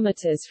of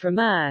kilometers from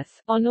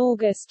Earth. On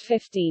August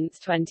 15,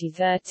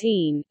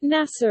 2013,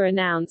 NASA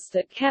announced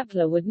that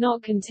Kepler would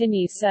not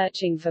continue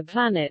searching for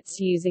planets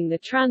using the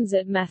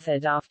transit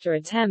method after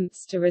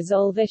attempts to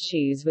resolve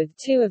issues with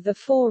 2 of the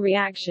 4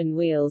 reaction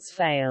wheels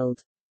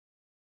failed.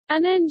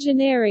 An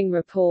engineering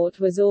report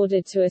was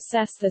ordered to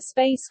assess the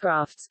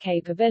spacecraft's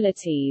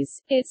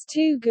capabilities, its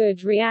 2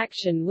 good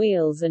reaction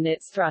wheels and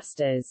its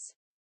thrusters.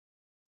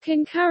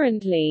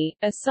 Concurrently,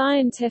 a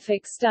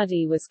scientific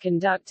study was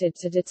conducted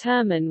to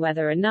determine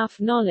whether enough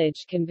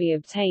knowledge can be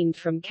obtained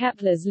from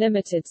Kepler's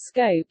limited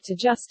scope to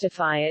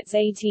justify its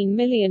 $18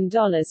 million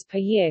per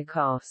year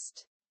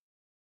cost.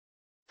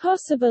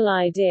 Possible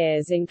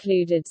ideas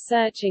included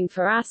searching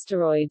for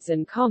asteroids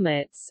and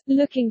comets,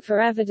 looking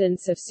for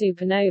evidence of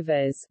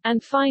supernovas,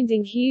 and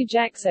finding huge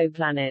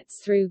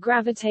exoplanets through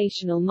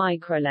gravitational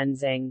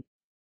microlensing.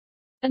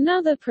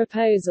 Another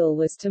proposal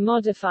was to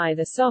modify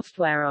the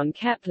software on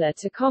Kepler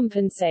to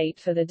compensate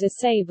for the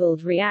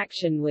disabled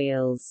reaction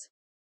wheels.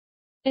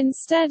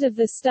 Instead of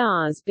the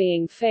stars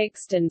being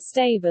fixed and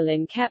stable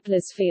in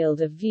Kepler's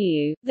field of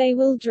view, they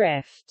will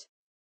drift.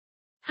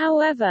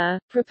 However,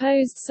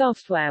 proposed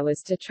software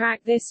was to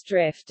track this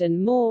drift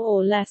and more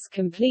or less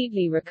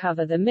completely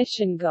recover the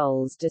mission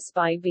goals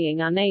despite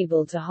being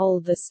unable to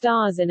hold the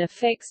stars in a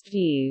fixed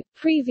view.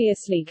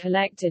 Previously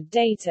collected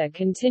data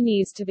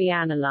continues to be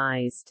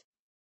analyzed.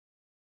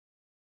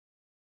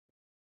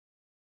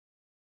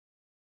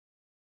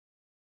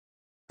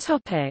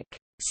 Topic: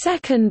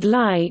 Second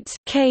Light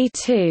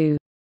K2.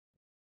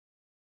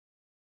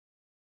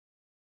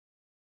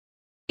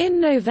 In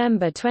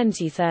November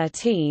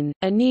 2013,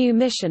 a new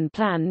mission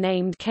plan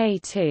named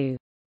K2,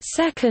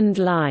 Second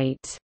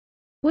Light,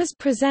 was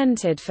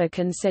presented for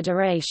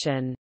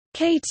consideration.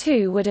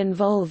 K2 would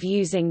involve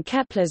using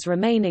Kepler's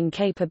remaining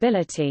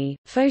capability,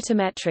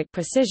 photometric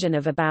precision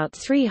of about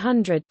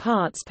 300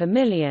 parts per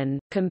million,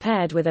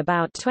 compared with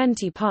about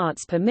 20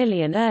 parts per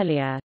million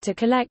earlier, to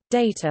collect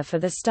data for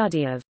the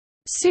study of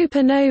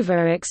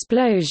supernova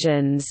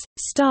explosions,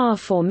 star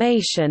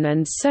formation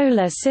and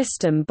solar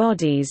system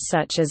bodies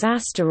such as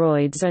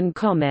asteroids and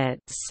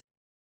comets,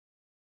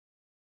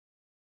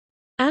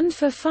 and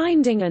for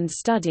finding and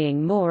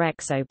studying more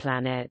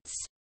exoplanets.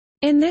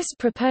 In this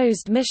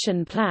proposed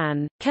mission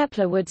plan,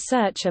 Kepler would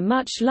search a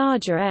much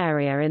larger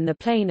area in the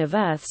plane of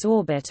Earth's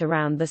orbit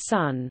around the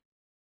Sun.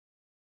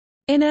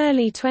 In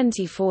early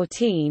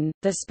 2014,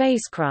 the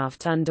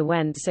spacecraft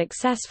underwent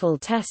successful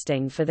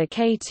testing for the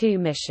K2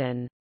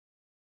 mission.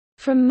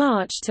 From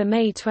March to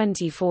May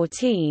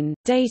 2014,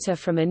 data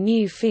from a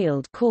new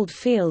field called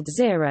Field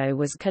 0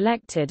 was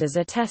collected as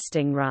a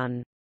testing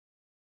run.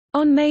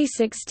 On May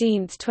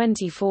 16,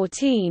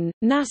 2014,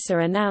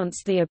 NASA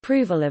announced the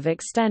approval of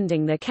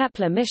extending the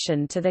Kepler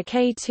mission to the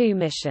K2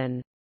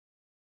 mission.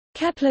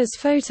 Kepler's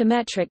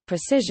photometric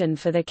precision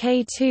for the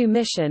K2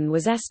 mission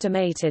was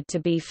estimated to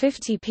be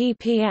 50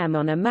 ppm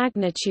on a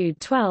magnitude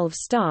 12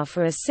 star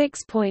for a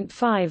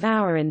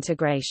 6.5-hour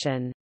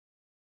integration.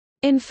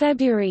 In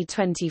February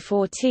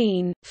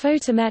 2014,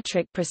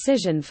 photometric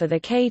precision for the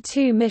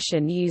K2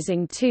 mission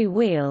using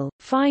two-wheel,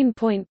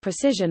 fine-point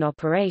precision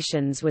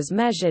operations was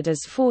measured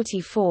as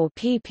 44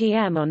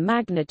 ppm on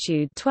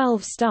magnitude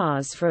 12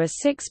 stars for a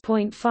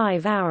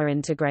 6.5-hour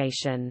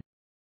integration.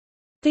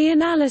 The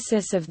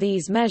analysis of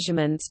these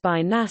measurements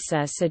by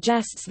NASA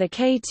suggests the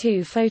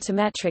K2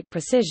 photometric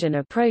precision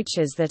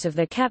approaches that of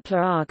the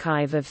Kepler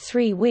archive of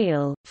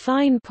three-wheel,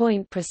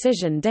 fine-point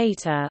precision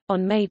data.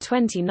 On May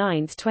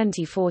 29,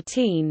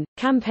 2014,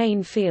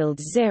 campaign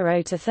fields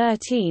 0 to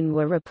 13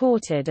 were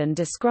reported and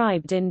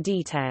described in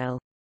detail.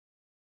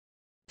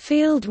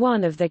 Field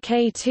 1 of the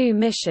K2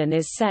 mission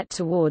is set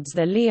towards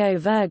the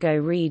Leo-Virgo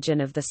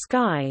region of the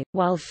sky,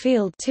 while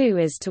Field 2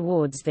 is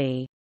towards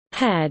the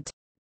head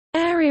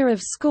area of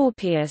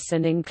Scorpius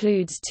and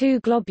includes two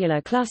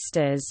globular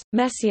clusters,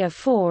 Messier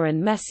 4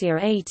 and Messier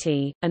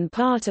 80, and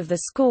part of the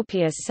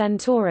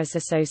Scorpius-Centaurus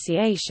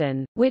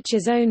association, which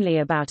is only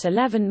about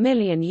 11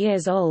 million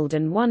years old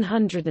and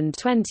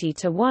 120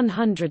 to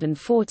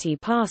 140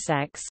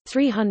 parsecs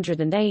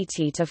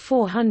 (380 to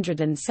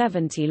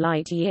 470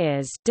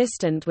 light-years)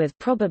 distant, with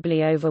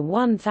probably over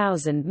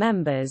 1,000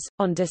 members.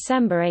 On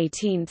December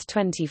 18,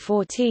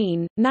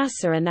 2014,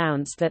 NASA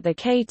announced that the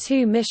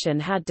K2 mission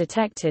had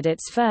detected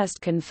its first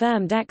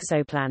confirmed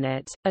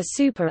exoplanet, a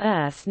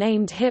super-Earth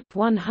named HIP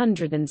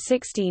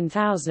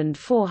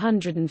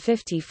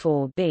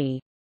 116454b.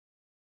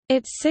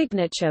 Its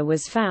signature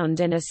was found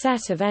in a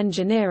set of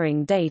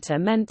engineering data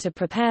meant to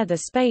prepare the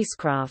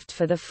spacecraft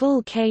for the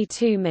full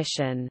K2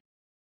 mission.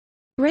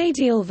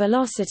 Radial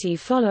velocity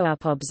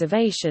follow-up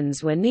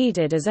observations were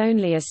needed as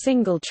only a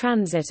single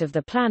transit of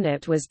the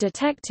planet was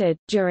detected.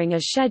 During a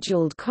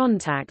scheduled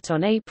contact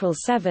on April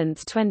 7,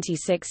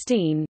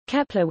 2016,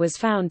 Kepler was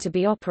found to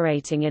be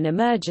operating in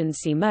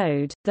emergency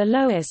mode, the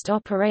lowest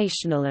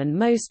operational and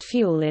most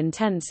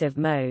fuel-intensive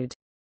mode.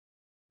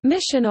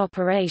 Mission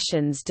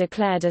operations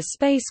declared a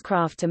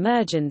spacecraft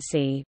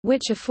emergency,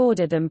 which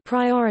afforded them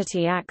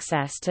priority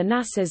access to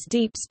NASA's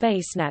Deep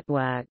Space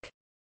Network.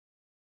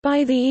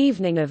 By the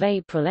evening of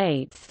April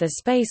 8 the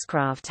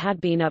spacecraft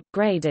had been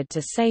upgraded to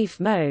safe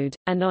mode,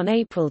 and on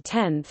April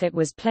 10 it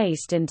was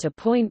placed into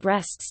point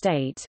rest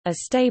state, a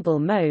stable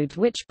mode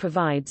which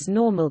provides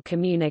normal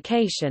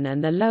communication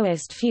and the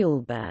lowest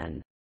fuel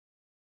burn.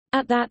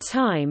 At that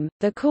time,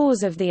 the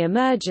cause of the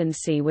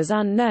emergency was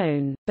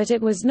unknown, but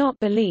it was not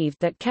believed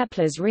that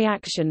Kepler's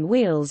reaction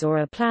wheels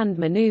or a planned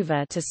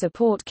maneuver to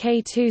support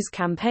K2's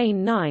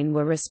Campaign 9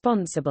 were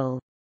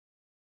responsible.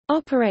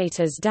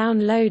 Operators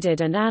downloaded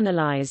and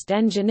analyzed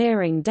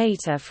engineering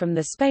data from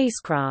the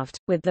spacecraft,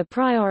 with the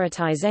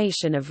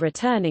prioritization of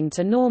returning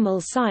to normal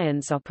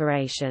science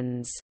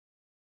operations.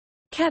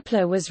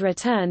 Kepler was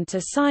returned to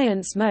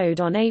science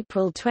mode on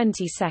April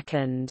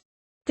 22.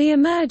 The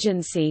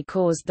emergency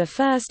caused the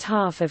first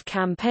half of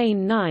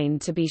Campaign 9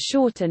 to be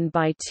shortened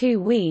by 2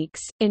 weeks.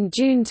 In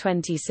June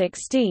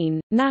 2016,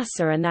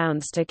 NASA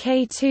announced a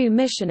K2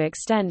 mission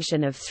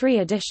extension of 3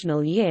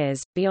 additional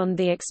years, beyond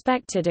the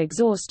expected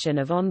exhaustion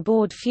of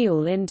onboard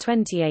fuel in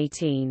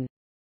 2018.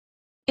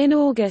 In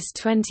August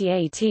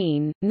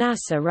 2018,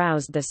 NASA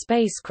roused the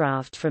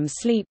spacecraft from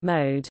sleep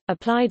mode,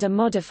 applied a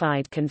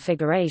modified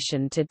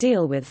configuration to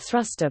deal with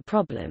thruster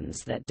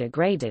problems that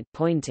degraded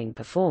pointing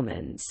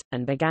performance,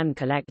 and began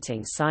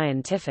collecting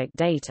scientific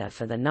data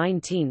for the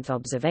 19th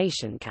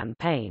observation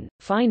campaign,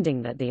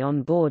 finding that the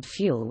onboard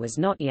fuel was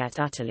not yet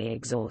utterly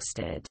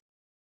exhausted.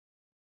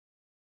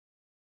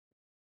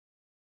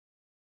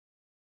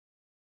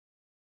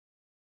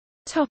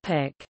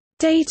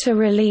 Data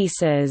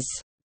releases.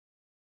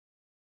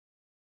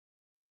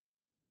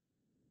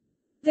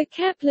 The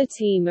Kepler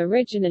team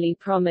originally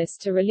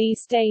promised to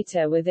release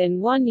data within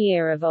 1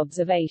 year of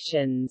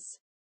observations.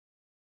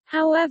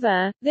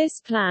 However, this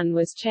plan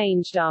was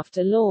changed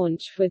after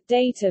launch, with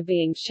data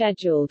being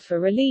scheduled for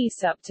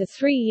release up to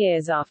 3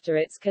 years after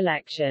its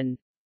collection.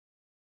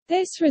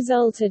 This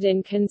resulted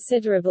in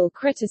considerable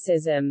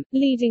criticism,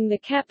 leading the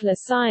Kepler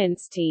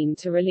science team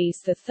to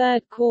release the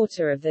third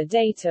quarter of the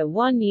data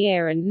 1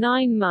 year and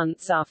 9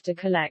 months after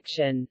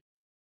collection.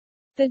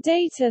 The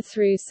data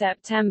through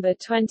September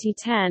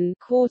 2010,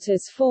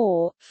 quarters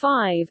 4,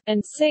 5,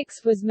 and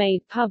 6 was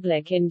made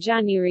public in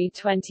January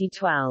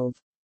 2012.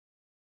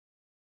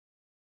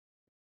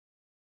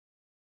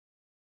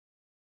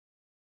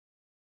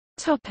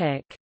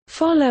 Topic: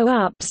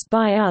 Follow-ups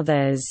by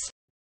others.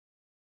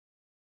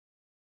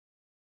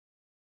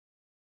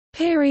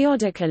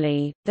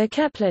 Periodically, the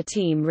Kepler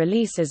team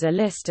releases a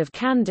list of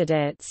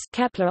candidates,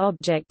 Kepler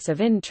objects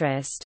of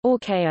interest, or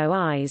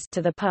KOIs,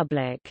 to the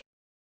public.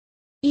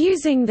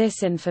 Using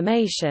this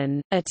information,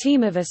 a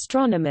team of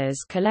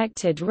astronomers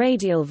collected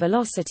radial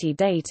velocity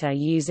data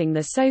using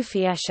the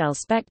Sophie-Echelle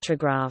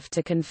spectrograph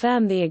to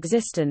confirm the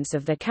existence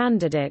of the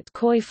candidate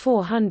KOI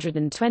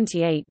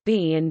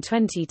 428b in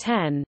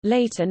 2010,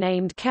 later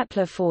named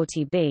Kepler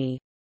 40b.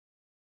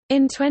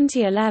 In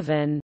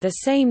 2011, the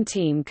same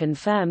team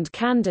confirmed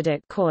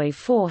candidate KOI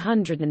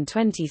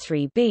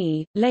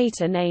 423b,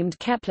 later named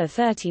Kepler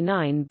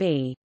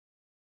 39b.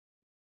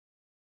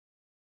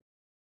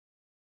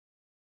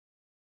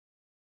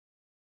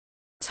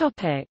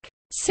 Topic: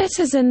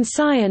 Citizen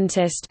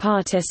scientist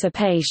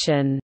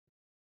participation.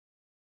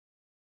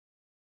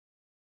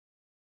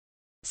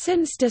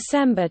 Since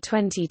December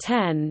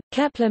 2010,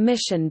 Kepler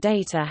mission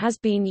data has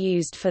been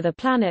used for the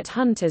Planet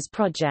Hunters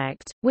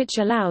project, which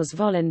allows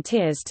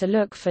volunteers to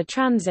look for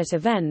transit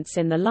events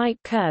in the light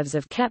curves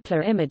of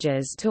Kepler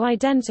images to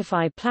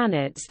identify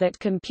planets that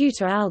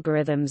computer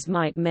algorithms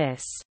might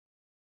miss.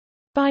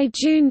 By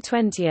June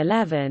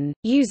 2011,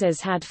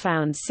 users had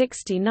found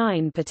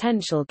 69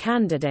 potential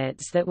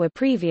candidates that were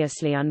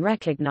previously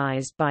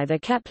unrecognized by the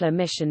Kepler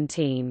mission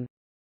team.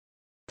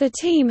 The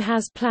team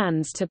has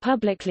plans to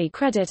publicly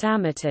credit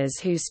amateurs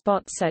who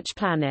spot such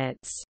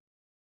planets.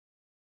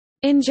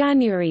 In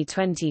January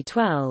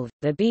 2012,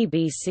 the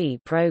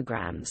BBC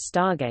programme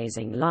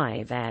Stargazing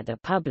Live aired a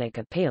public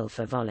appeal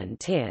for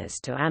volunteers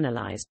to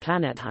analyse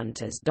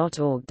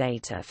planethunters.org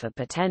data for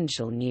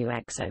potential new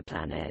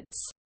exoplanets.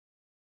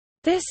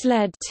 This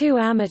led two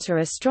amateur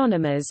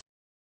astronomers,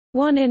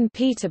 one in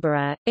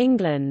Peterborough,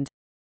 England,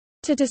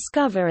 to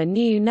discover a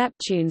new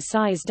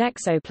Neptune-sized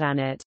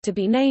exoplanet, to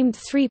be named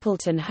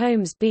Threepleton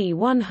Holmes B.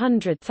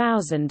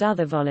 100,000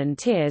 other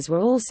volunteers were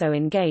also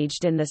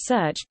engaged in the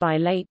search by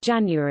late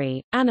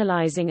January,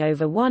 analyzing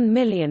over 1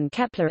 million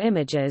Kepler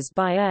images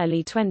by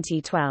early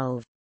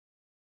 2012.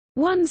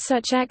 One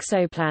such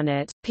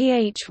exoplanet,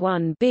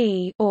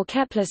 PH1b or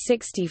Kepler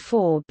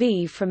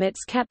 64b from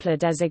its Kepler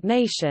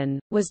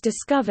designation, was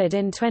discovered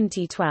in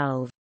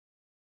 2012.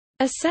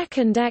 A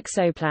second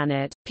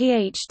exoplanet,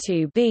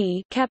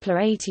 PH2b Kepler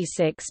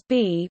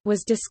 86b,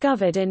 was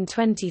discovered in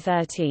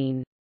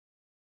 2013.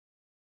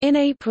 In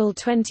April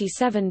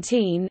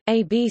 2017,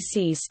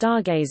 ABC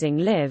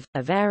Stargazing Live,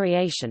 a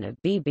variation of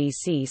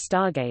BBC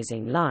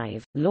Stargazing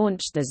Live,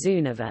 launched the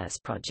Zooniverse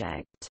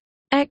project,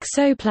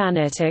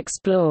 Exoplanet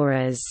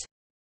Explorers.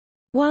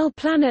 While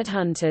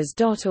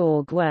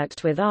planethunters.org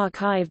worked with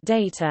archived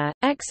data,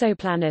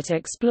 Exoplanet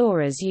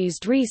Explorers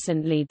used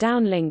recently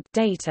downlinked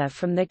data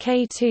from the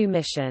K2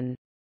 mission.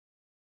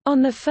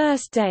 On the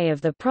first day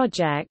of the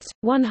project,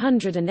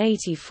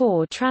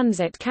 184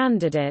 transit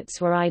candidates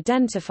were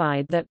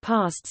identified that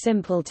passed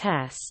simple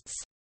tests.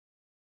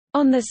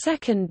 On the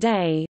second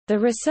day, the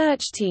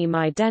research team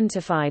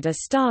identified a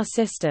star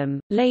system,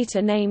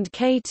 later named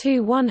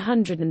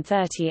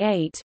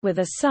K2-138, with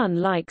a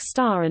Sun-like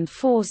star and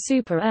 4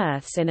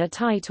 super-Earths in a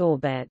tight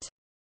orbit.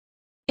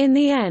 In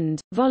the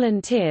end,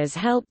 volunteers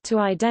helped to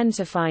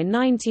identify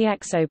 90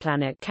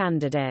 exoplanet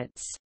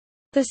candidates.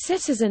 The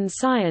citizen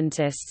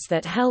scientists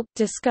that helped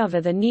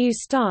discover the new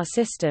star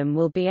system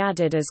will be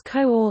added as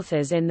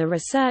co-authors in the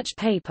research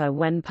paper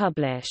when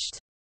published.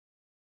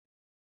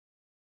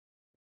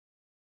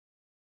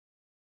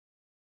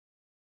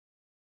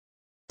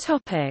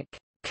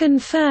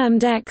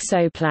 Confirmed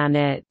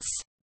exoplanets.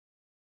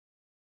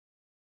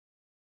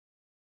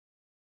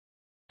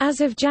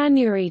 As of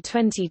January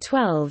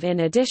 2012, in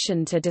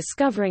addition to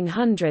discovering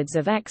hundreds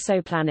of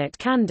exoplanet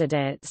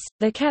candidates,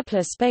 the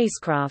Kepler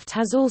spacecraft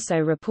has also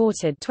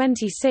reported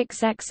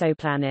 26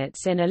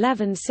 exoplanets in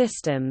 11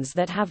 systems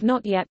that have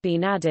not yet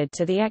been added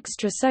to the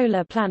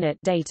extrasolar planet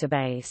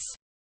database.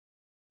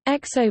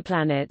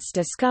 Exoplanets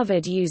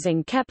discovered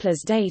using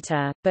Kepler's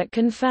data, but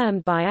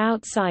confirmed by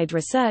outside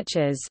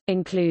researchers,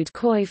 include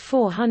KOI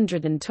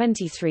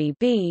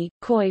 423b,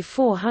 KOI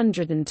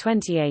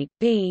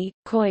 428b,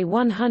 KOI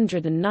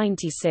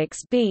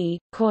 196b,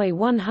 KOI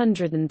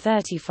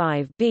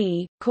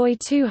 135b, KOI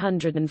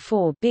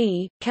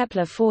 204b,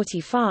 Kepler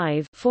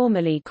 45,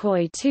 formerly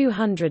KOI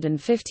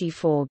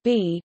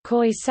 254b,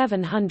 KOI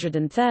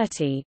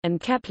 730, and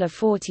Kepler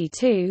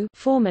 42,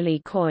 formerly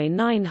KOI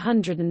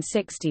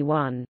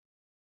 961.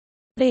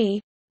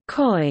 The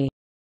KOI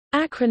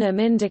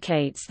acronym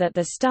indicates that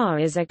the star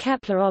is a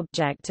Kepler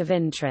object of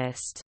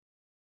interest.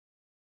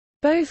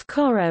 Both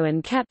Corot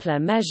and Kepler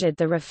measured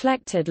the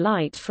reflected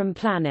light from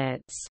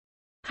planets.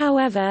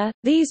 However,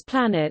 these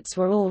planets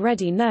were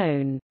already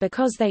known,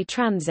 because they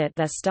transit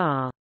their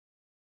star.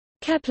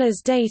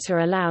 Kepler's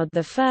data allowed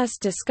the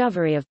first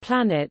discovery of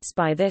planets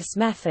by this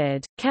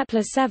method,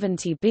 Kepler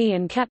 70b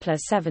and Kepler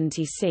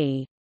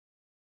 70c.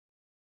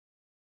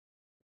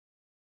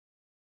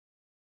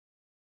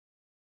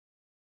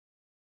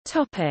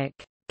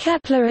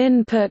 Kepler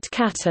Input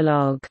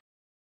Catalog.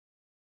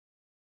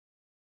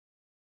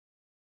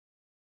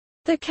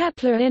 The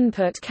Kepler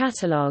Input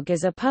Catalog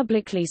is a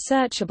publicly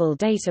searchable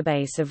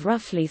database of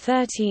roughly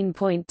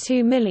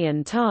 13.2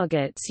 million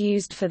targets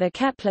used for the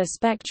Kepler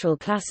Spectral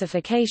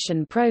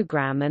Classification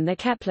Program and the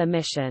Kepler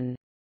mission.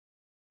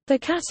 The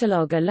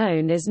catalog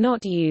alone is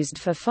not used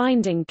for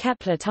finding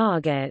Kepler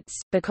targets,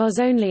 because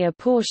only a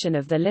portion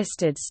of the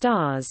listed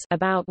stars,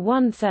 about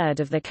 1/3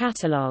 of the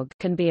catalog,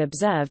 can be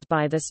observed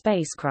by the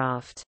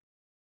spacecraft.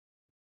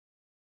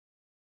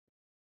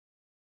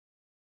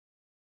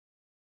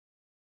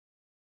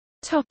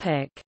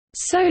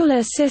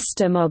 Solar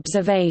System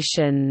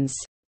observations.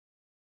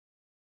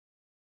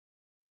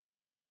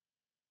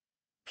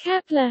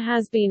 Kepler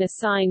has been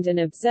assigned an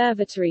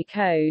observatory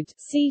code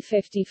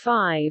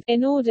C55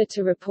 in order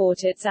to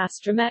report its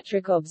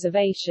astrometric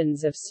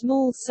observations of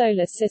small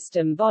solar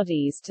system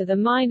bodies to the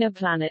Minor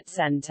Planet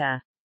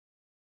Center.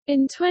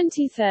 In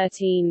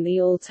 2013,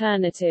 the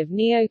alternative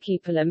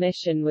NeoKepler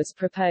mission was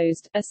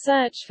proposed, a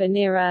search for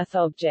near-Earth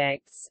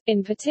objects,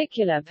 in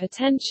particular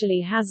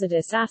potentially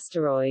hazardous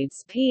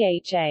asteroids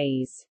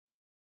 (PHAs).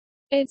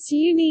 Its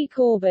unique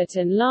orbit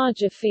and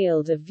larger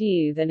field of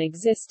view than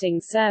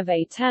existing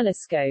survey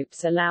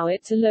telescopes allow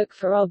it to look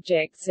for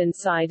objects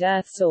inside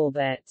Earth's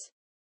orbit.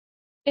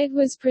 It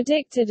was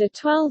predicted a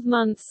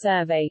 12-month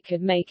survey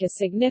could make a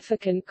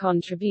significant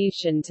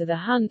contribution to the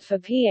hunt for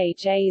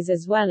PHAs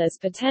as well as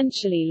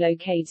potentially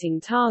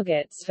locating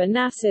targets for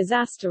NASA's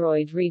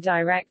asteroid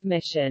redirect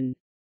mission.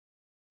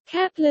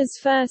 Kepler's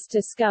first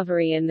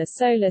discovery in the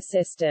Solar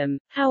System,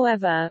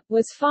 however,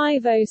 was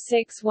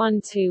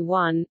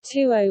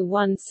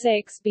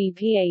 506121-2016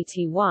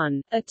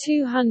 BP81, a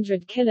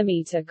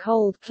 200-kilometer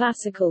cold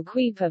classical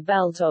Kuiper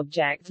belt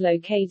object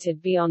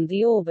located beyond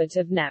the orbit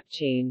of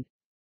Neptune.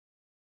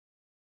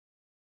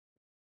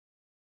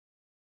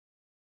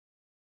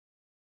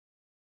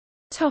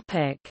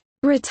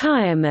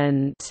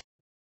 Retirement.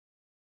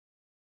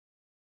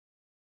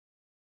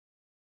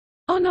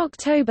 On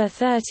October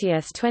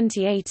 30,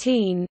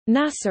 2018,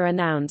 NASA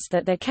announced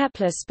that the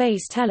Kepler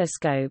Space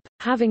Telescope,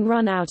 having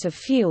run out of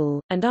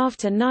fuel, and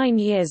after 9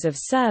 years of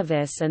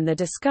service and the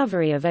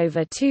discovery of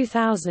over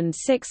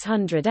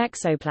 2,600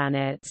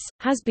 exoplanets,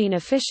 has been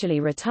officially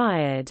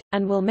retired,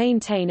 and will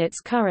maintain its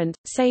current,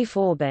 safe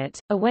orbit,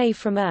 away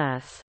from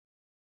Earth.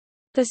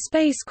 The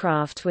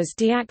spacecraft was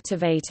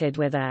deactivated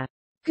with a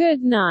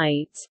 "Good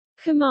night"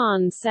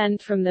 command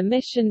sent from the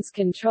Missions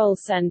Control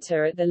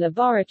Center at the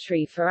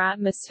Laboratory for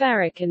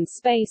Atmospheric and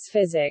Space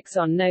Physics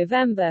on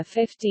November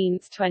 15,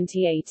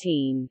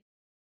 2018.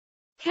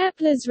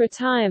 Kepler's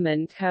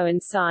retirement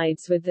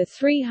coincides with the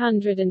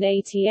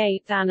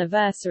 388th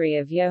anniversary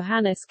of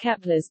Johannes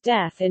Kepler's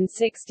death in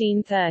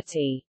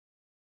 1630.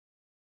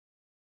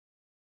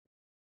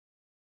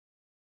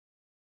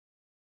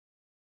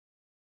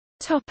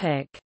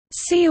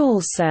 See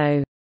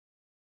also: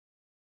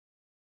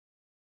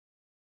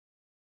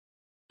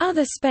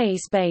 Other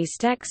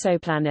space-based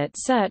exoplanet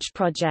search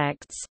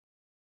projects,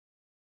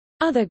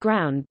 Other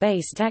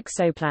ground-based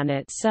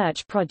exoplanet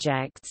search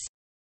projects.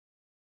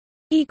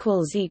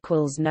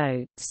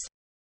 Notes